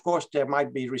 So of course there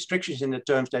might be restrictions in the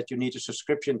terms that you need a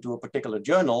subscription to a particular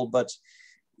journal, but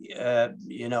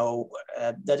you know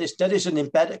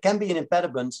that can be an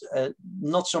impediment.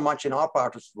 Not so much in our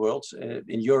part of the world,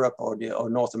 in Europe or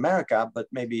North America, but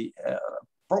maybe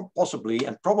possibly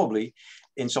and probably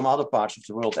in some other parts of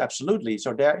the world. Absolutely.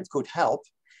 So there it could help.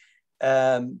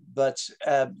 But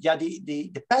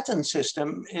the patent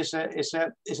system is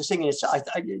a thing in itself.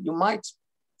 You might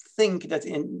think that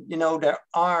there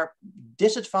are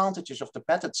disadvantages of the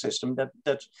patent system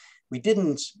that we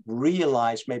didn't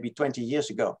realize maybe 20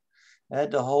 years ago.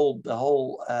 The whole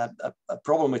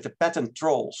problem with the patent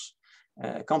trolls,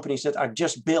 companies that are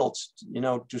just built,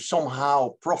 to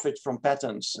somehow profit from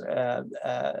patents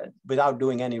without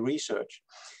doing any research.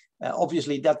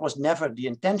 Obviously, that was never the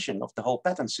intention of the whole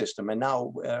patent system, and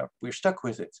now we're stuck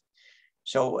with it.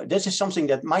 So this is something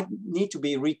that might need to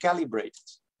be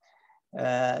recalibrated.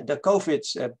 The COVID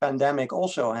pandemic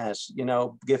also has,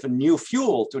 given new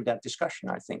fuel to that discussion,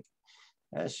 I think.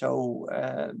 So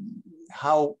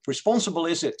how responsible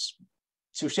is it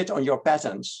to sit on your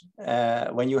patents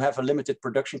when you have a limited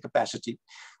production capacity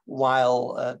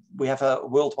while we have a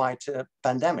worldwide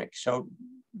pandemic? So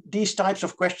these types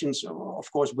of questions, of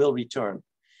course, will return.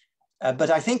 But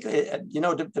I think,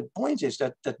 the point is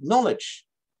that knowledge,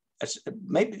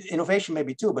 maybe innovation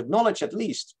maybe too, but knowledge at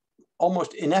least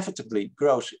almost inevitably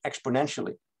grows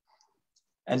exponentially.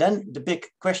 And then the big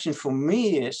question for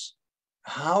me is,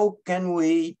 how can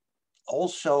we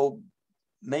also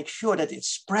make sure that it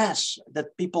spreads,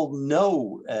 that people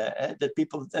know,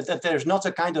 that there's not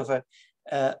a kind of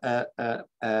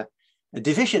a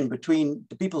division between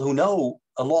the people who know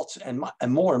a lot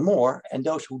and more and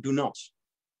those who do not.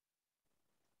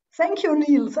 Thank you,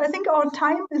 Niels. I think our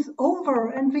time is over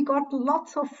and we got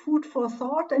lots of food for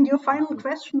thought. And your final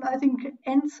question, I think,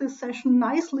 ends this session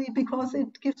nicely because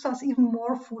it gives us even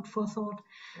more food for thought.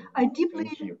 I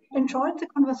deeply enjoyed the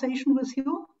conversation with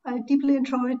you. I deeply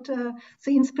enjoyed the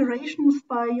inspirations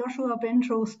by Yoshua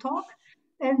Bengio's talk.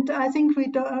 And I think we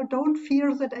don't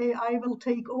fear that AI will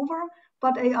take over,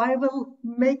 but AI will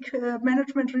make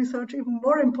management research even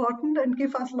more important and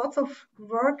give us lots of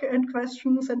work and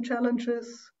questions and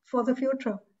challenges for the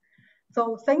future.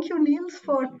 So thank you, Niels,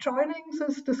 for joining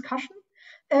this discussion.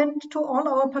 And to all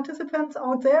our participants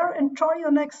out there, enjoy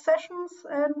your next sessions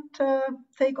and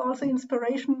take all the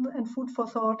inspiration and food for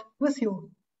thought with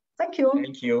you. Thank you.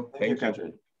 Thank you. Thank you,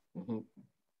 Kathrin.